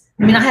instance,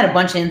 I mean, I had a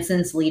bunch of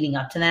incidents leading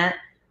up to that,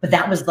 but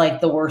that was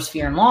like the worst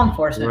fear in law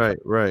enforcement.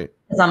 Right.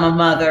 Because I'm a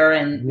mother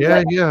and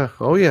yeah.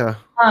 Oh yeah.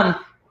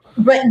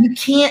 But you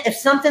can't, if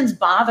something's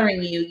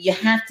bothering you, you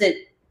have to,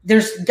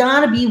 there's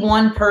got to be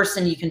one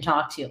person you can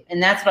talk to.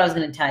 And that's what I was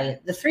going to tell you.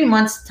 The 3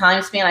 months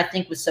time span, I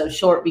think, was so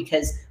short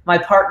because my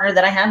partner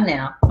that I have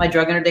now, my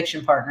drug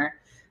interdiction partner,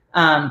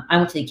 I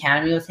went to the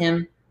academy with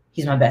him.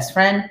 He's my best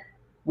friend.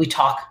 We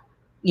talk,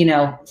 you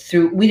know,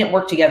 we didn't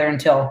work together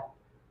until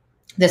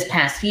this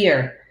past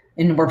year,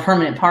 and we're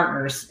permanent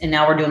partners. And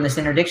now we're doing this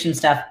interdiction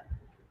stuff.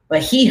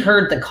 But he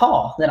heard the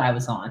call that I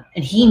was on,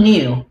 and he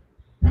knew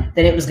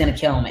that it was going to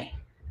kill me,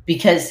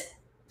 because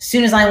as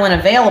soon as I went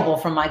available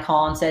from my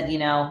call and said, you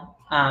know,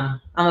 I'm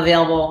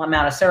available, I'm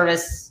out of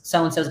service,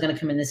 so-and-so is going to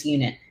come in this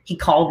unit, he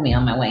called me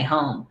on my way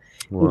home.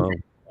 Wow.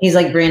 He's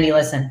like, Brandy,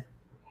 listen,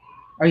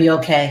 are you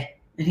okay?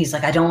 And he's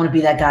like, I don't want to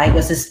be that guy. He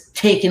goes, it's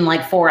taken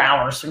like 4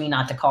 hours for me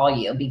not to call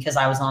you because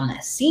I was on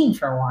that scene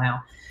for a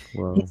while.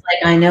 Wow. He's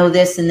like, I know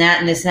this and that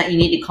and this and that. You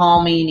need to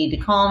call me. You need to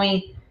call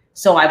me.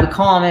 So I would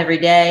call him every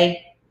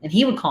day, and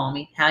he would call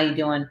me. How you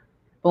doing?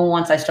 But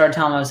once I started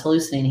telling him I was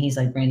hallucinating, he's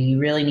like, Brandy, you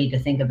really need to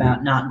think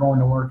about not going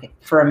to work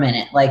for a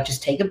minute. Like,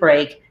 just take a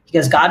break. He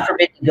goes, God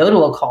forbid you go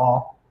to a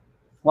call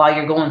while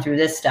you're going through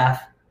this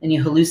stuff and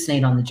you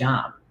hallucinate on the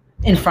job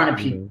in front of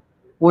people.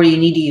 Or you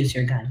need to use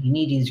your gun. You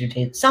need to use your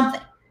tape.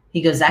 Something.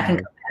 He goes, that can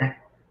come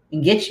back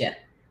and get you.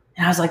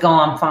 And I was like, oh,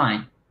 I'm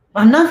fine.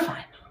 I'm not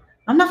fine.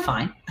 I'm not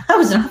fine. I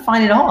was not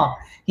fine at all,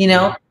 you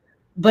know?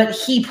 But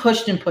he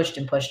pushed and pushed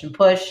and pushed and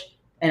pushed.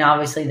 And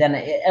obviously then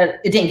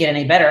it didn't get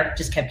any better. It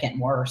just kept getting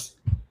worse.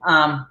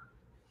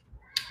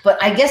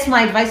 But I guess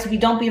my advice would be,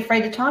 don't be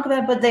afraid to talk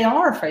about it, but they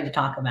are afraid to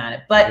talk about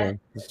it. But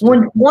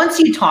once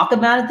you talk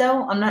about it,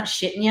 though, I'm not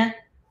shitting you.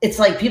 It's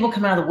like people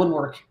come out of the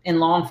woodwork in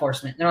law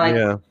enforcement. They're like,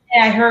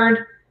 hey, I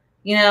heard,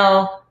 you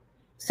know,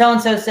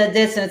 so-and-so said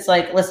this, and it's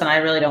like, listen, I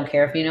really don't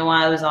care if you know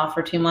why I was off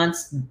for 2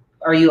 months.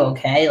 Are you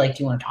okay? Like,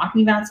 do you want to talk to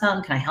me about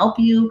something? Can I help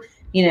you?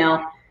 You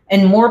know,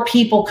 and more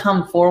people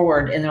come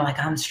forward and they're like,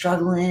 I'm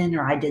struggling,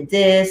 or I did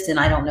this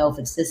and I don't know if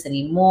it's this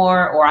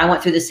anymore, or I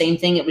went through the same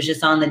thing. It was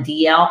just on the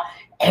DL.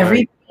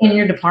 Everybody in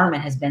your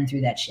department has been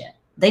through that shit.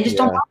 They just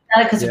don't talk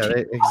about it because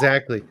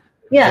exactly.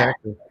 Yeah.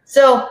 Exactly.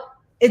 So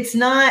it's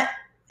not,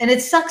 and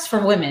it sucks for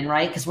women,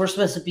 right? Because we're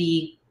supposed to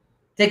be,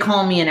 they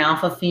call me an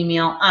alpha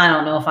female. I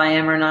don't know if I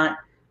am or not,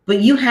 but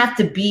you have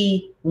to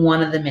be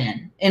one of the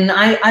men. And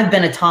I've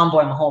been a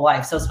tomboy my whole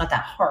life, so it's not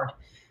that hard.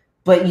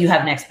 But you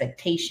have an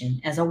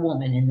expectation as a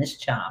woman in this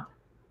job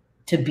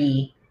to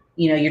be,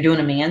 you know, you're doing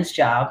a man's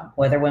job,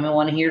 whether women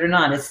want to hear it or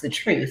not. It's the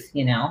truth,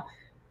 you know.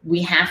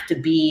 We have to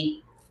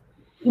be,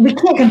 we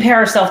can't compare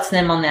ourselves to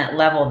them on that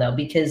level, though,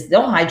 because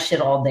they'll hide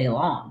shit all day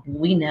long.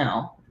 We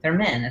know they're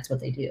men. That's what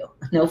they do.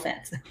 No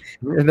offense.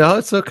 No,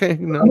 it's okay.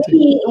 No,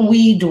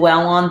 we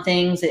dwell on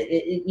things.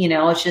 You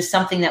know, it's just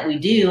something that we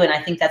do. And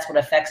I think that's what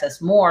affects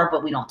us more,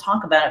 but we don't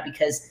talk about it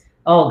because,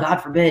 oh, God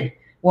forbid,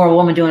 we're a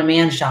woman doing a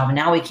man's job. And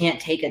now we can't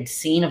take a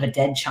scene of a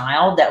dead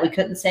child that we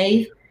couldn't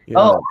save. Yeah.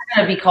 Oh, we're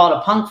going to be called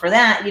a punk for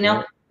that. You know,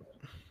 yeah.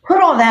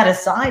 Put all that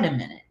aside a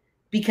minute,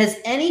 because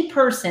any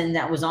person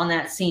that was on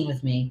that scene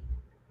with me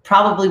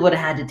probably would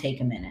have had to take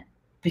a minute,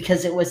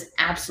 because it was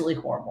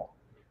absolutely horrible.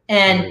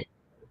 And right.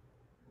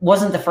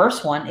 Wasn't the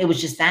first one. It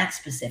was just that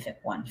specific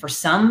one for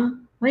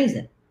some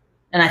reason.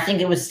 And I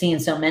think it was seeing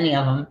so many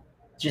of them,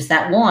 just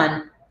that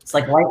one. It's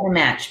like lighting a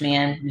match,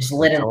 man. You just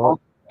lit it all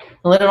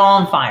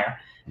on fire.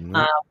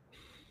 Mm-hmm.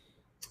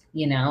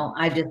 You know,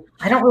 I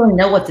don't really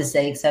know what to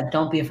say except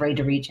don't be afraid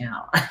to reach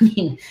out. I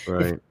mean,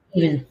 right. If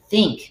you even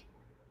think,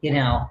 you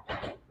know,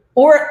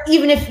 or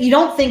even if you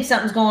don't think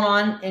something's going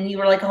on and you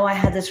were like, oh, I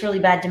had this really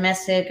bad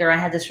domestic, or I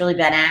had this really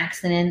bad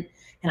accident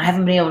and I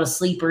haven't been able to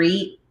sleep or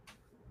eat,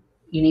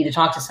 you need to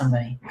talk to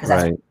somebody, because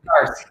that's right.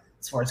 Where it starts.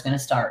 That's where it's going to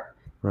start.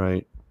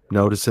 Right.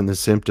 Noticing the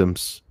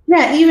symptoms.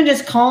 Yeah. Even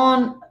just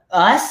calling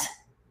us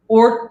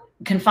or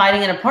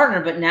confiding in a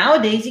partner. But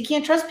nowadays you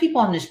can't trust people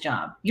on this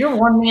job. You're a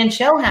one-man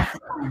show half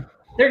the time.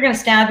 They're going to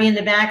stab you in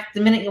the back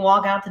the minute you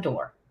walk out the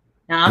door.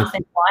 Now I'm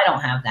thinking, well, I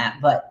don't have that,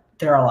 but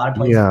there are a lot of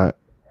places. Yeah.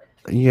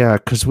 Yeah.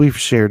 Cause we've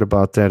shared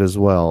about that as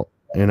well.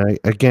 And I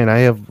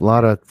have a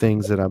lot of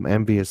things that I'm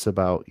envious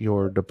about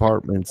your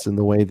departments and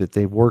the way that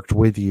they've worked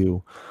with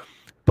you.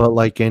 But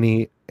like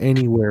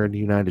anywhere in the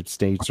United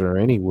States or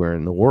anywhere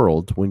in the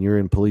world, when you're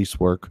in police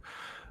work,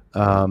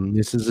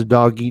 this is a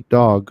dog eat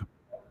dog.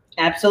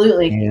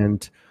 Absolutely.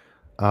 And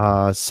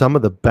some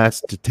of the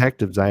best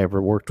detectives I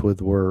ever worked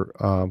with were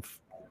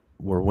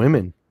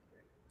women.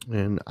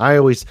 And I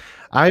always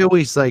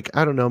like,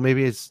 I don't know,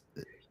 maybe it's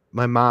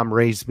my mom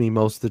raised me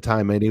most of the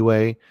time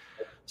anyway.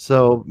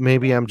 So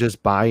maybe I'm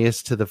just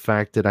biased to the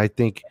fact that I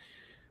think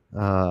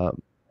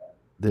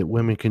that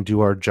women can do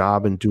our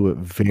job and do it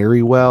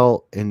very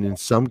well. And in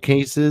some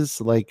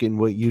cases, like in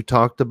what you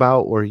talked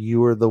about, where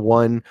you were the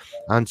one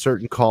on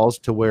certain calls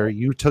to where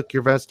you took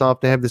your vest off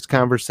to have this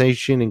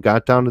conversation and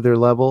got down to their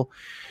level.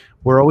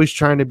 We're always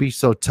trying to be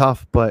so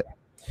tough, but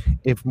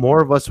if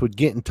more of us would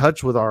get in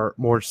touch with our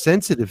more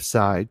sensitive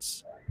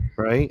sides,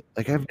 right?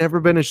 Like I've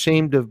never been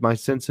ashamed of my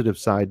sensitive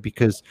side,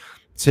 because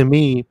to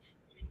me,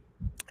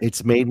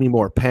 it's made me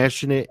more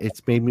passionate.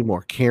 It's made me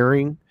more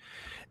caring.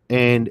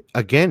 And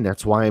again,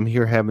 that's why I'm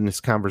here having this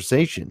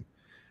conversation.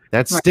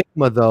 That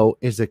stigma, though,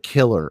 is a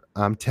killer.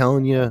 I'm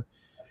telling you,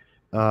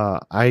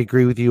 I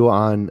agree with you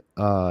on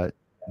the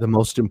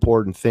most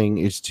important thing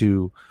is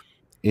to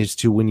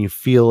when you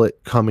feel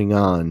it coming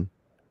on,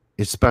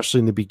 especially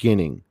in the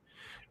beginning,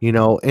 you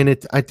know, and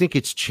I think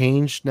it's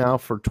changed now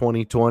for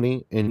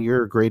 2020. And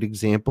you're a great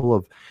example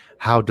of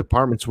how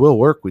departments will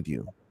work with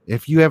you.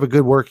 If you have a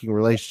good working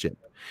relationship,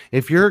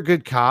 if you're a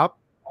good cop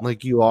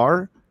like you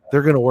are,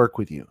 they're going to work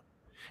with you.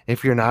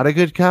 If you're not a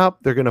good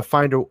cop, they're going to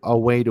find a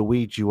way to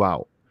weed you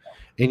out.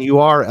 And you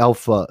are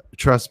alpha.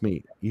 Trust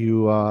me.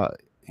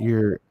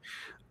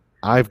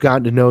 I've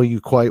gotten to know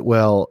you quite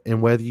well.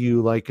 And whether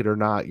you like it or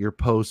not, your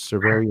posts are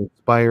very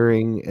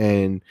inspiring.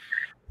 And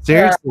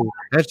seriously,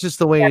 that's just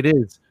the way it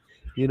is.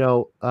 You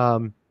know,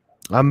 I'm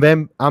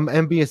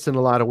envious in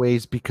a lot of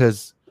ways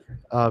because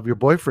of your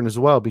boyfriend as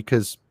well,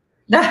 because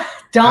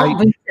don't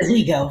beat his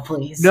ego,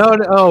 please. No.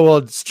 Oh, well,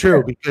 it's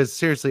true, because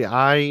seriously,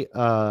 I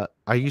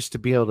used to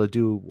be able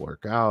to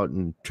work out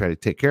and try to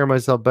take care of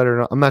myself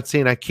better. I'm not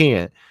saying I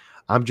can't.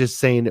 I'm just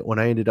saying that when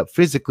I ended up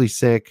physically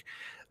sick,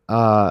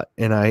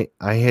 and I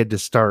had to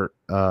start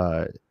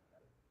I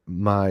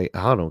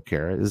don't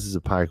care. This is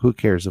a pie. Who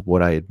cares of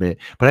what I admit?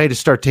 But I had to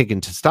start taking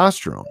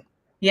testosterone.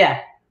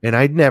 Yeah. And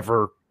I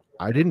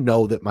didn't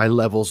know that my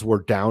levels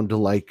were down to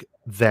like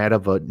that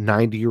of a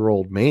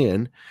 90-year-old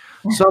man.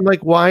 So I'm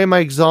like, why am I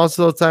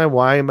exhausted all the time?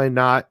 Why am I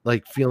not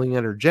like feeling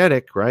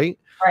energetic? Right.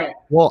 Right.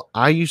 Well,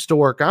 I used to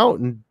work out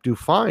and do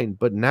fine,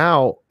 but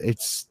now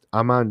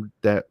I'm on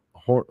that.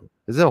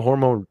 Is it a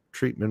hormone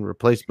treatment,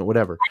 replacement,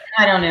 whatever.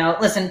 I don't know.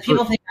 Listen,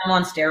 people think I'm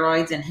on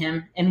steroids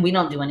and we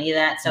don't do any of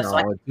that stuff.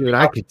 No, dude,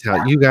 I could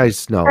tell. You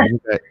guys know.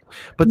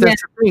 But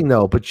that's the thing,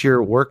 though. But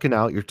you're working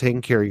out. You're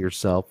taking care of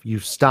yourself.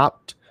 You've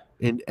stopped,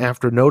 and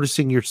after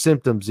noticing your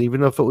symptoms,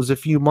 even if it was a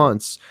few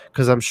months,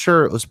 because I'm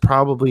sure it was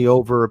probably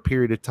over a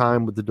period of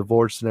time with the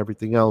divorce and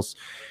everything else,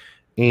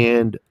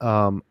 and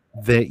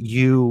that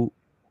you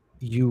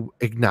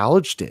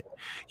acknowledged it.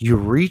 You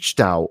reached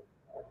out,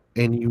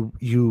 and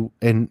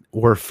and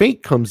where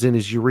fate comes in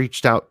is you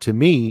reached out to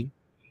me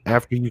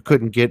after you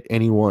couldn't get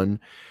anyone.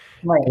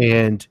 Right.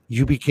 And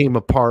you became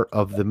a part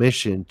of the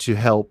mission to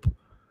help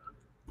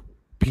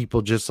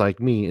people just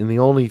like me. And the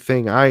only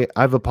thing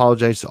I've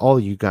apologized to all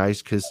of you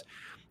guys, because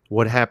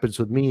what happens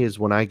with me is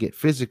when I get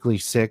physically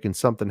sick and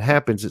something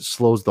happens, it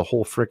slows the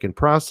whole freaking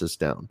process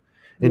down.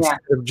 Instead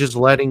of just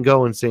letting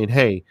go and saying,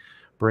 hey,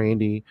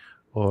 Brandy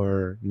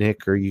or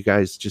Nick, or you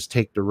guys just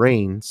take the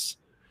reins.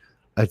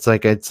 It's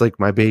like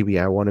my baby.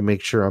 I want to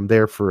make sure I'm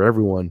there for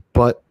everyone.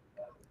 But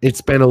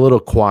it's been a little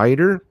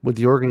quieter with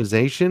the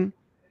organization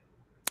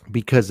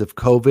because of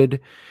COVID,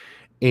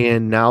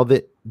 and now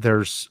that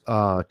there's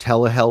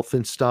telehealth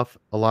and stuff,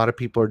 a lot of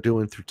people are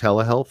doing through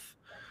telehealth.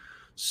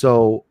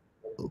 So,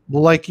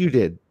 well, like you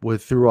did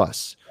through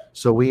us.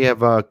 So we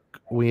have a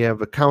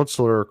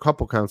counselor, a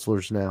couple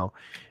counselors now,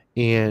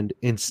 and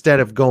instead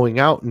of going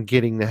out and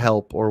getting the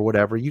help or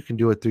whatever, you can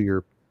do it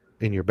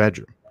in your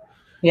bedroom.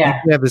 Yeah,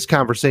 you can have this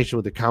conversation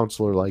with a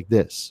counselor like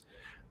this,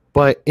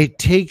 but it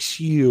takes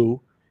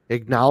you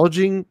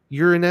acknowledging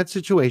you're in that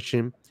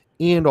situation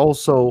and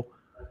also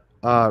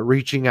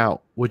reaching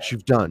out, which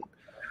you've done.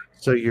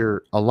 So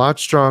you're a lot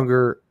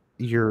stronger.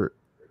 You're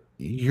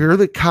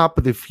the cop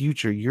of the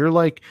future. You're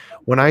like,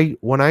 when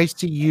I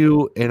see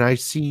you and I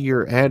see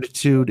your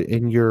attitude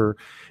and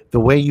the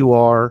way you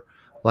are,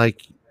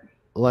 like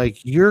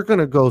you're going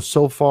to go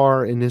so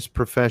far in this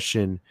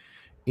profession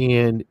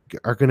and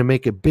are going to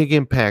make a big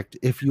impact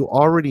if you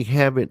already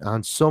have it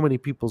on so many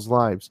people's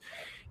lives.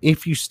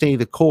 If you stay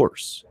the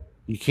course,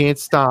 you can't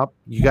stop.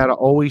 You got to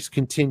always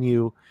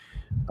continue.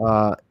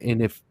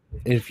 And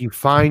if you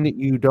find that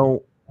you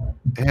don't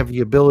have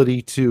the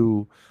ability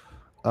to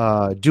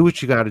do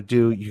what you got to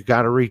do, you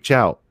got to reach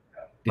out.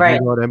 Right. You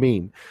know what I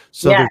mean?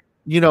 So,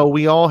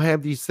 we all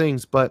have these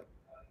things, but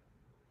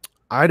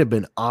I'd have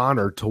been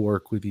honored to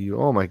work with you.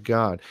 Oh my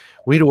God.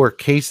 We'd have worked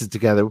cases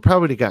together. We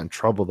probably would have got in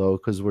trouble though,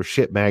 because we're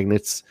shit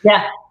magnets.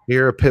 Yeah.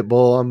 You're a pit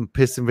bull, I'm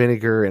piss and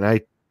vinegar. And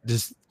I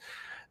just,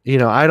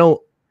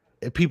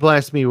 people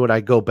ask me, would I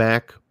go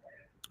back?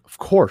 Of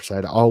course,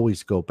 I'd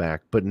always go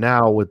back. But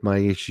now with my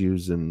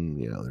issues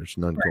and, there's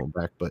none going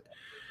back. But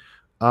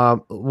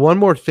one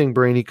more thing,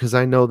 Brandy, because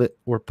I know that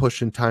we're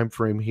pushing time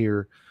frame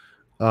here.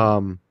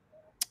 And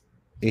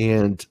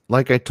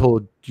like I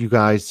told you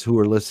guys who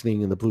are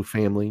listening in the Blue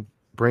family,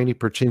 Brandy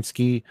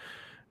Perchinski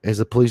is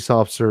a police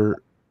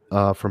officer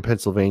from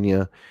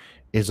Pennsylvania,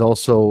 is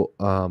also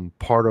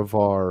part of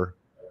our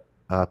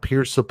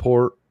peer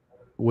support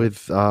with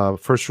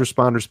First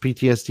Responders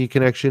PTSD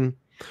Connection.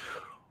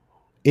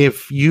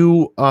 If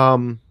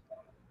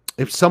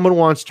someone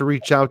wants to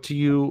reach out to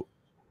you,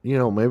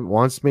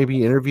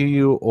 maybe interview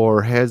you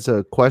or has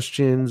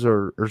questions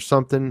or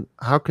something,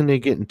 how can they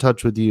get in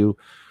touch with you?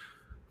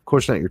 Of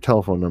course, not your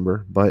telephone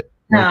number, but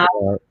no.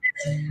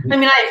 I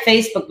mean, I have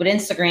Facebook, but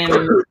Instagram,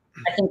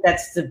 I think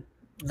that's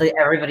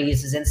everybody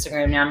uses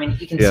Instagram now. I mean,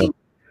 you can see,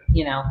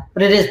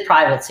 but it is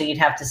private, so you'd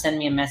have to send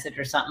me a message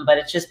or something. But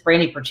it's just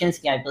Brandy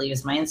Perchinski, I believe,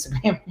 is my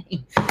Instagram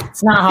name.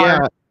 It's not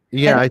hard.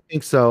 Yeah, I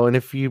think so. And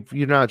if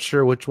you're not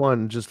sure which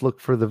one, just look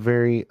for the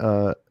very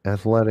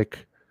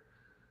athletic,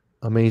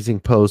 amazing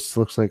posts.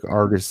 Looks like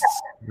artists,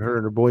 her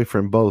and her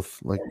boyfriend both,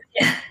 like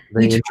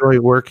they enjoy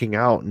working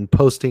out and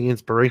posting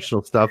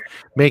inspirational stuff,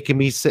 making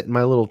me sit in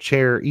my little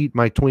chair, eat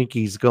my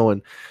Twinkies,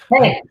 going,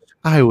 hey,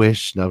 I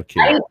wish. No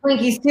kidding. I eat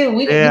Twinkies too.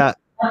 We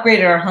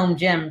upgraded our home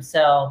gym,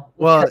 so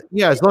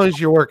as long as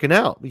you're working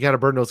out, you got to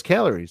burn those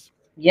calories.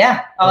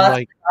 Yeah. Oh, that's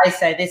what I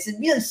say. They said,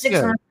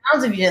 600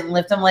 pounds if you didn't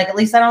lift. I'm like, at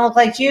least I don't look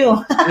like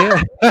you.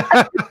 Yeah.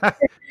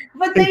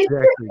 But they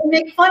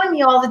make fun of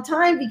me all the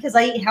time because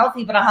I eat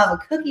healthy, but I'll have a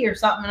cookie or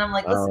something. And I'm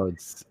like,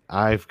 listen,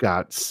 I've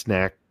got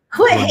snack.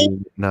 Quit.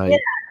 Yeah.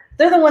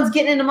 They're the ones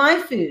getting into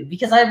my food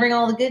because I bring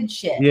all the good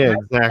shit. Yeah,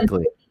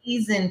 exactly.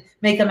 And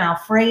make them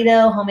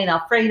Alfredo, homemade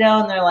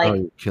Alfredo. And they're like,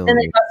 then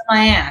they bust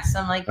my ass.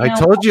 I'm like, I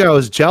told you I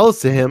was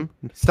jealous of him.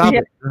 Stop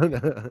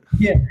it.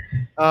 Yeah.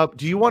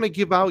 Do you want to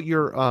give out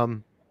your,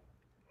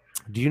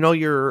 do you know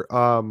your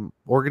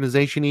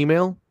organization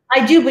email?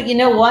 I do, but you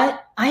know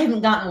what? I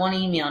haven't gotten one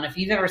email. And if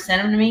you've ever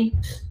sent them to me,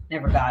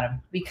 never got them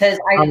because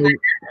I have it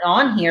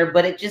on here,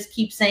 but it just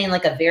keeps saying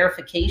like a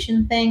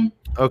verification thing.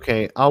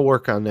 Okay, I'll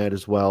work on that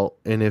as well.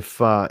 And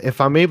if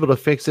I'm able to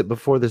fix it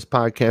before this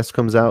podcast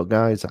comes out,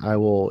 guys, I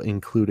will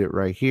include it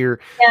right here.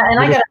 Yeah, and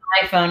I got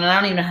an iPhone, and I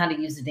don't even know how to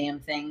use the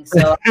damn thing.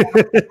 So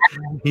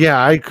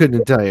yeah, I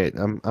couldn't tell you.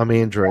 I'm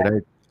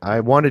Android. I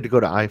wanted to go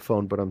to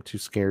iPhone, but I'm too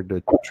scared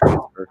to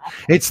transfer.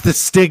 It's the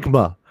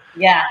stigma.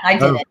 Yeah, I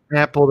did it.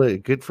 Apple,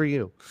 good for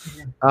you.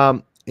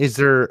 Is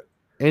there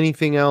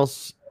anything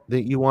else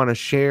that you want to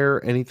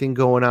share? Anything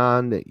going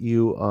on that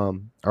you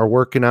are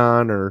working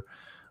on, or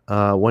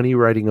when are you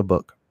writing a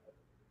book?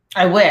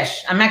 I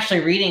wish. I'm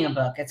actually reading a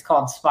book. It's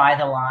called Spy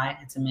the Lie.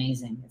 It's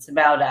amazing. It's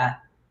about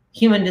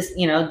human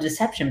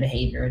deception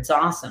behavior. It's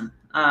awesome.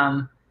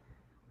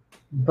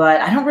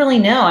 But I don't really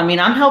know. I mean,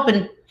 I'm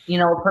helping,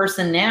 a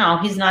person now.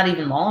 He's not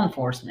even law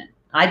enforcement.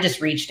 I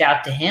just reached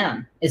out to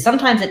him.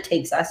 Sometimes it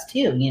takes us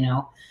too,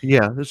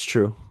 Yeah, that's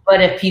true.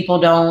 But if people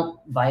don't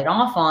bite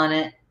off on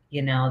it,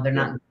 they're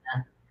not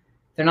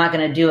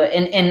gonna do it.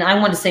 And I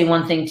want to say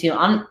one thing too.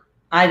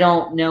 I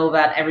don't know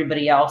about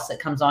everybody else that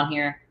comes on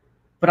here,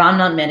 but I'm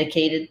not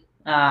medicated.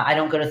 I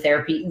don't go to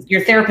therapy.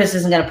 Your therapist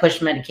isn't going to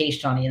push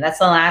medication on you. That's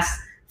the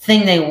last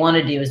thing they want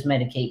to do is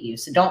medicate you.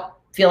 So don't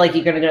feel like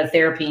you're going to go to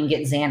therapy and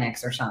get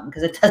Xanax or something,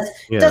 because it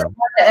doesn't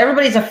work.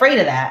 Everybody's afraid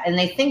of that, and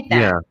they think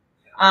that.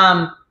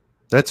 Yeah.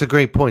 That's a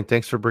great point.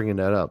 Thanks for bringing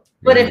that up.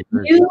 But if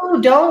you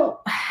don't,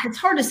 it's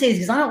hard to say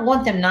because I don't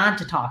want them not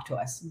to talk to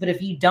us. But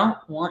if you don't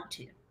want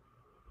to,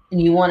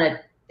 and you want to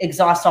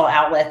exhaust all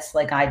outlets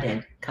like I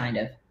did, kind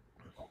of,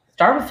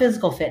 start with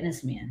physical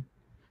fitness, man.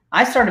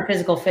 I started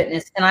physical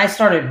fitness and I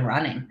started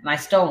running, and I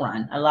still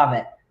run. I love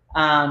it.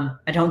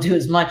 I don't do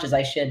as much as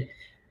I should,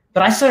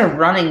 but I started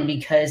running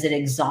because it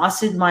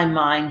exhausted my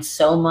mind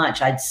so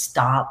much. I'd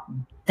stop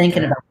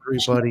thinking about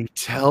it. Everybody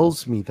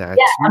tells me that.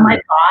 Yeah, and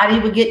my body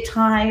would get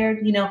tired,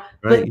 Right.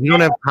 But you don't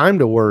have time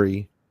to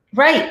worry.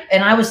 Right.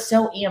 And I was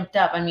so amped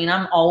up. I mean,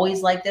 I'm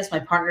always like this. My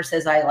partner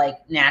says I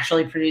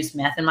naturally produce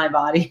meth in my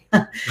body.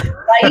 I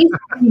used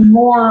to be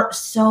more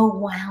so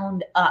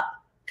wound up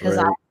because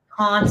I was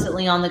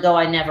constantly on the go.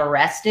 I never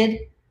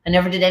rested. I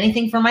never did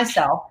anything for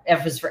myself.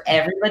 It was for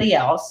everybody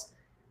else.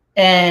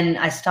 And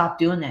I stopped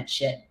doing that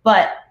shit.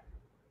 But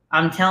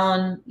I'm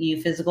telling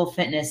you, physical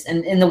fitness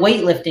and the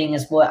weightlifting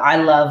is what I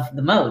love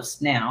the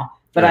most now.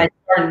 But I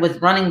started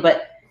with running.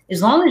 But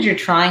as long as you're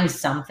trying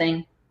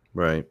something,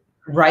 right.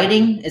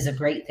 Writing is a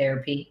great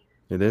therapy.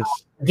 It is.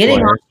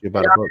 Getting on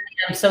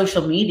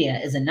social media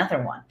is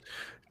another one.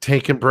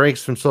 Taking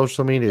breaks from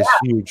social media is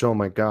huge. Oh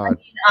my God.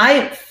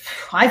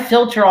 I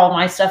filter all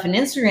my stuff, and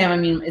Instagram, I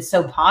mean, it's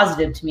so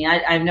positive to me.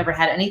 I've never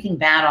had anything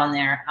bad on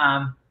there.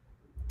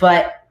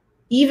 But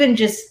even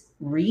just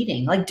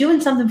reading, like doing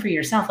something for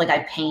yourself, like I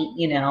paint,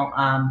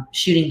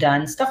 shooting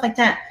guns, stuff like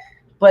that.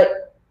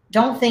 But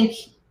don't think,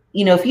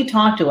 if you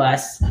talk to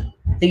us,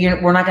 that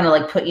we're not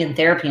going to put you in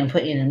therapy and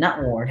put you in a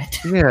nut ward.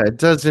 Yeah, it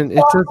doesn't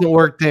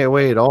work that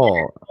way at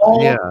all.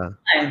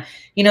 Time.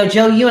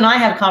 Joe, you and I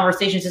have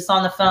conversations just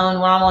on the phone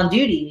when I'm on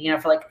duty,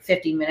 for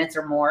 50 minutes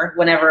or more,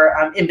 whenever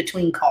I'm in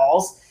between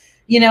calls.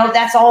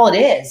 That's all it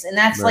is. And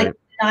that's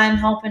I'm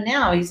helping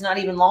now. He's not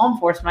even law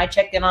enforcement. I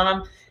check in on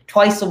him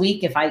twice a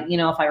week if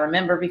I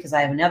remember, because I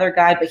have another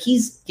guy, but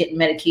he's getting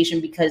medication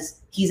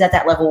because he's at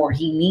that level where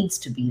he needs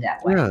to be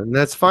that way. Yeah, and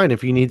that's fine.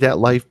 If you need that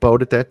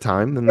lifeboat at that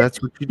time, then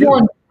that's what you do.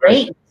 Doing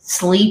great.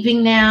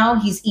 Sleeping now.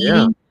 He's eating.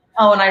 Yeah.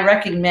 Oh, and I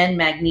recommend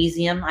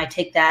magnesium. I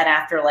take that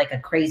after a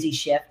crazy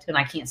shift, and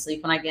I can't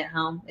sleep when I get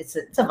home. It's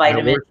a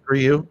vitamin. That works for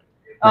you?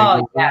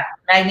 Oh, yeah.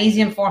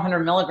 Magnesium 400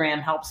 milligram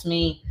helps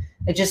me.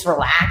 It just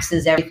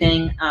relaxes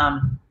everything.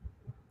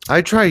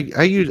 I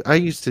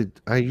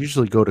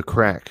usually go to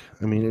crack.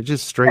 I mean, it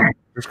just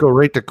just go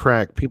right to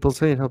crack. People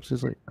say it helps you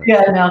sleep.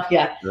 Yeah, no,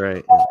 yeah.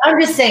 Right. I'm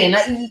just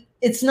saying,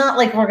 it's not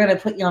like we're going to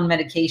put you on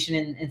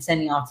medication and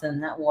send you off to the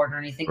nut ward or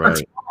anything,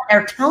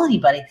 or tell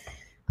anybody.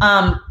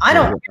 I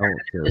don't care.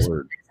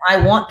 I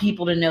want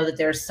people to know that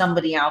there's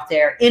somebody out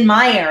there in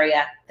my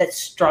area that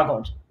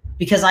struggled,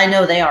 because I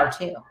know they are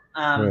too.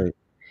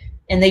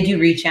 And they do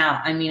reach out.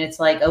 I mean, it's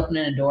like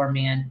opening a door,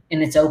 man,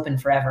 and it's open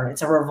forever.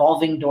 It's a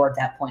revolving door at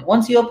that point.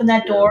 Once you open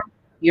that door,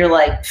 you're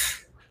like,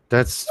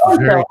 that's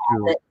very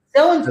true.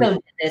 So-and-so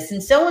did this,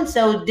 and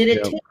so-and-so did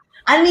it too.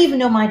 I didn't even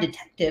know my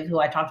detective, who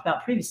I talked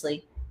about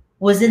previously,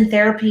 was in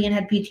therapy and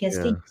had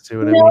PTSD. Yeah, see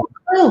what I mean?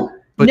 Clue.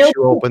 But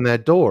you opened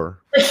that door.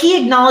 But he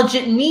acknowledged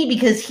it in me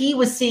because he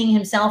was seeing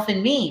himself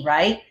in me,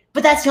 right?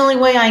 But that's the only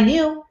way I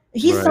knew.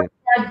 He's somebody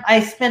I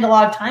spend a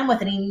lot of time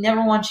with, and he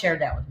never once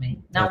shared that with me.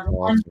 Not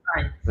one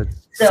time.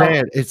 It's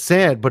sad. It's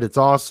sad, but it's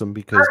awesome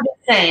because I'm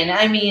just saying.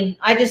 I mean,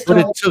 But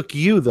it took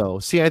you though.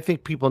 See, I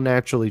think people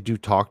naturally do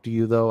talk to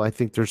you though. I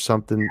think there's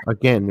something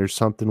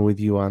with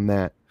you on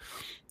that.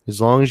 As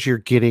long as you're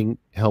getting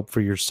help for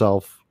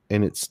yourself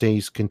and it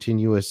stays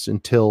continuous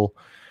until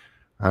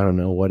I don't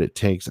know what it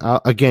takes.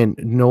 Again,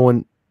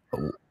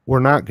 we're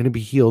not going to be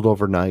healed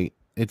overnight.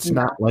 It's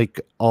not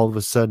like all of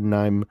a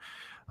sudden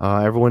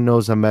everyone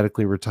knows I'm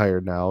medically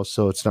retired now,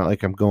 so it's not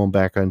like I'm going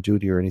back on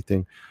duty or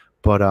anything.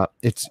 But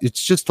it's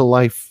just a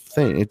life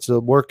thing. It's a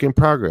work in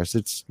progress.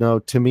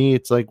 To me,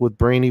 it's like with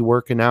Brandy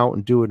working out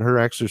and doing her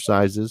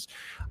exercises.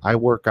 I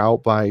work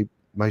out by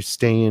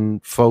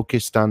staying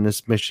focused on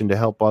this mission to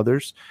help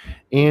others,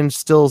 and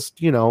still,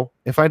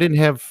 if I didn't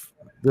have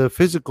the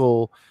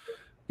physical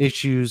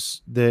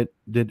issues that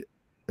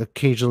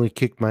occasionally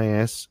kick my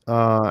ass,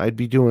 I'd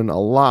be doing a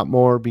lot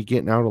more, be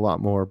getting out a lot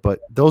more,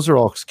 but those are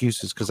all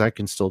excuses because I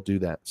can still do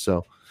that.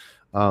 So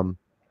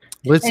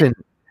listen,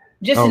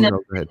 just another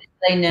thing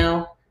they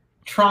know,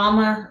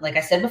 trauma, like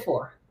I said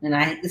before, and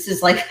this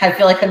is like, I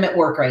feel like I'm at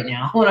work right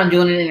now when I'm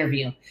doing an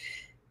interview.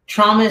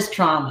 Trauma is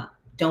trauma.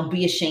 Don't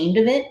be ashamed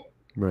of it.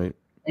 Right.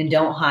 And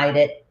don't hide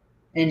it,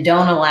 and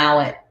don't allow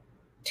it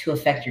to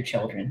affect your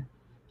children.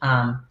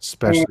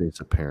 Especially as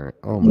a parent.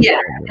 Oh my yeah.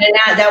 goodness.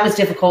 And that was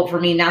difficult for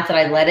me. Not that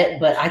I let it,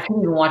 but I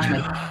couldn't even watch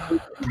my.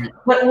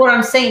 But what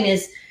I'm saying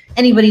is,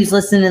 anybody who's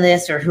listening to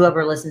this, or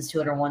whoever listens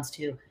to it or wants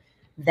to,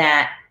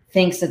 that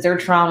thinks that their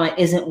trauma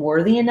isn't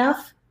worthy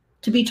enough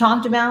to be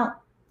talked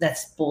about,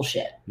 that's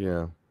bullshit.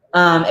 Yeah.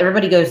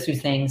 Everybody goes through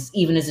things,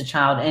 even as a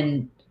child,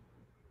 and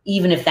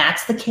even if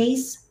that's the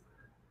case,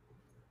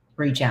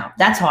 reach out.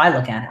 That's how I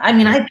look at it. I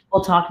mean, I have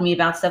people talk to me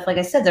about stuff, like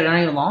I said, they're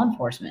not even law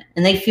enforcement,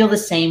 and they feel the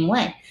same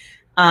way.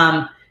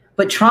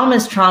 But trauma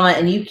is trauma,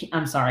 and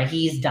I'm sorry,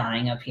 he's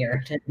dying up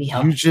here to be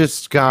helped. You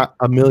just got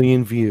 1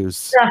 million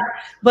views. Yeah,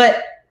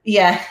 but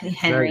yeah,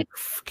 Henry.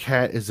 That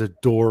cat is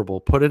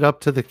adorable. Put it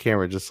up to the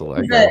camera just so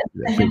I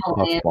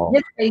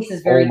His face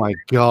is very. Oh my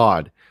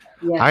God.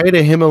 Yeah. I had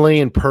a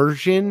Himalayan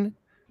Persian.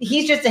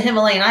 He's just a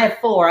Himalayan. I have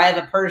 4. I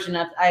have a Persian.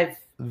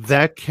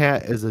 That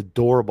cat is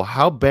adorable.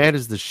 How bad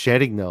is the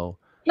shedding though?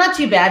 Not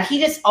too bad.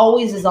 He just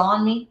always is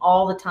on me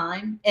all the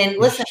time. And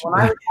listen,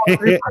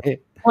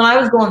 when I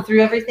was going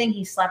through everything,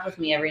 he slept with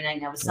me every night.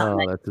 And that was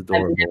something that's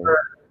adorable.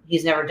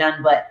 He's never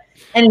done. But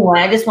anyway,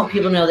 I just want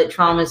people to know that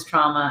trauma is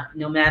trauma,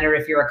 no matter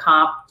if you're a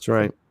cop, that's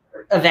right,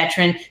 a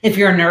veteran, if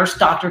you're a nurse,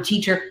 doctor,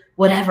 teacher,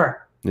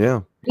 whatever.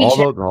 Yeah.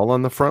 All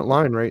on the front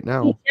line right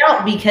now.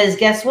 Because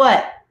guess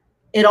what?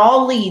 It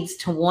all leads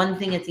to one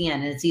thing at the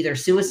end, and it's either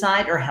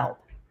suicide or help.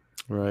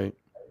 Right.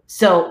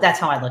 So that's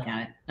how I look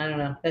at it. I don't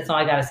know. That's all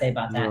I got to say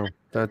about that.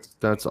 No,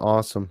 that's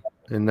awesome.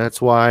 And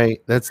that's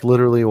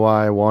literally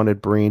why I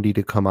wanted Brandy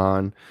to come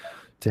on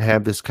to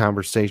have this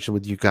conversation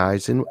with you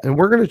guys. And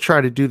we're going to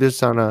try to do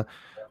this on a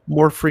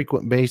more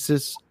frequent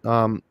basis.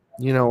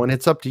 You know, and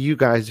it's up to you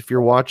guys. If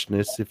you're watching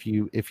this, if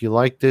you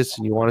like this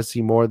and you want to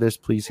see more of this,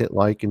 please hit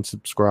like and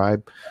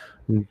subscribe.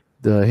 And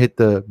hit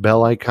the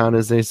bell icon,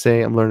 as they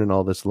say. I'm learning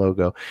all this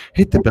logo.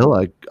 Hit the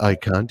bell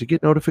icon to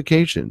get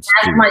notifications.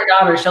 Ask my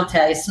daughter; she'll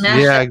tell you.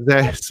 Smash. Yeah,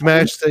 exactly.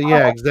 Smash the.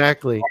 Yeah,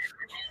 exactly.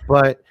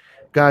 But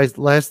guys,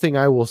 last thing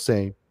I will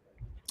say,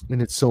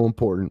 and it's so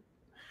important.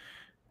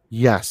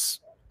 Yes,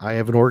 I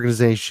have an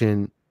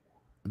organization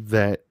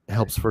that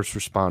helps first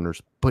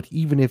responders. But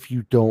even if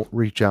you don't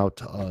reach out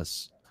to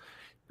us,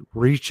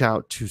 reach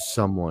out to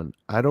someone.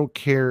 I don't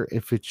care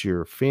if it's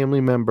your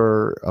family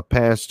member, a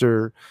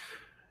pastor.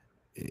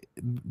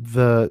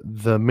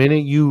 The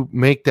minute you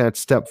make that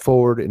step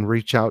forward and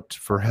reach out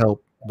for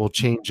help will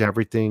change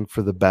everything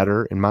for the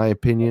better, in my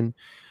opinion.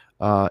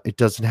 It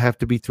doesn't have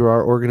to be through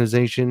our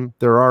organization.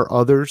 There are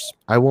others.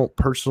 I won't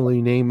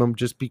personally name them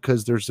just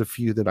because there's a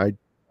few that I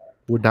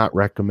would not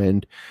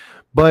recommend.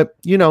 But,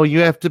 you know, you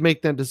have to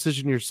make that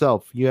decision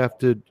yourself. You have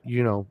to,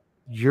 you know,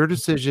 your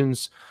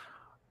decisions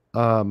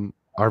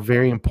are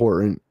very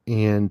important,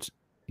 and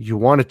you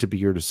want it to be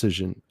your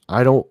decision.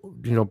 I don't,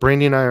 you know,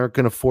 Brandy and I aren't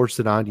going to force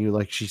it on you,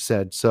 like she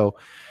said. So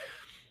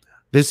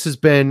this has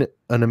been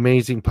an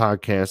amazing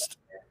podcast,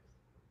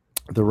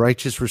 the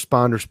Righteous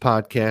Responders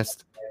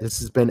Podcast. This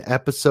has been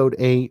episode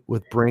 8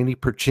 with Brandy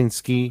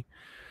Perchinski,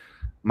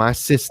 my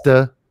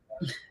sister.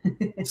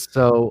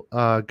 So,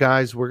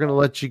 guys, we're going to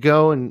let you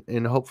go,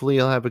 and hopefully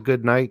you'll have a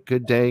good night,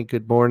 good day,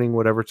 good morning,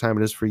 whatever time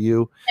it is for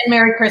you. And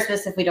Merry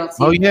Christmas if we don't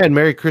see you. Oh, yeah, and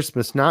Merry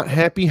Christmas. Not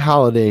Happy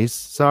Holidays.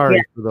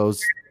 Sorry for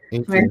those.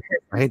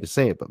 I hate to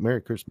say it, but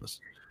Merry Christmas.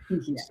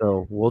 Yeah.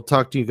 So we'll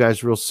talk to you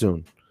guys real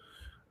soon.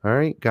 All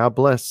right. God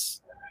bless.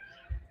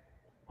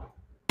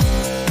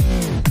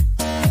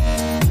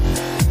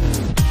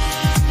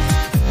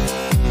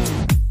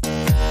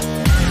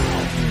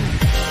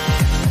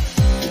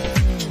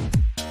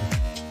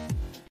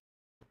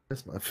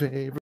 That's my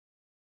favorite.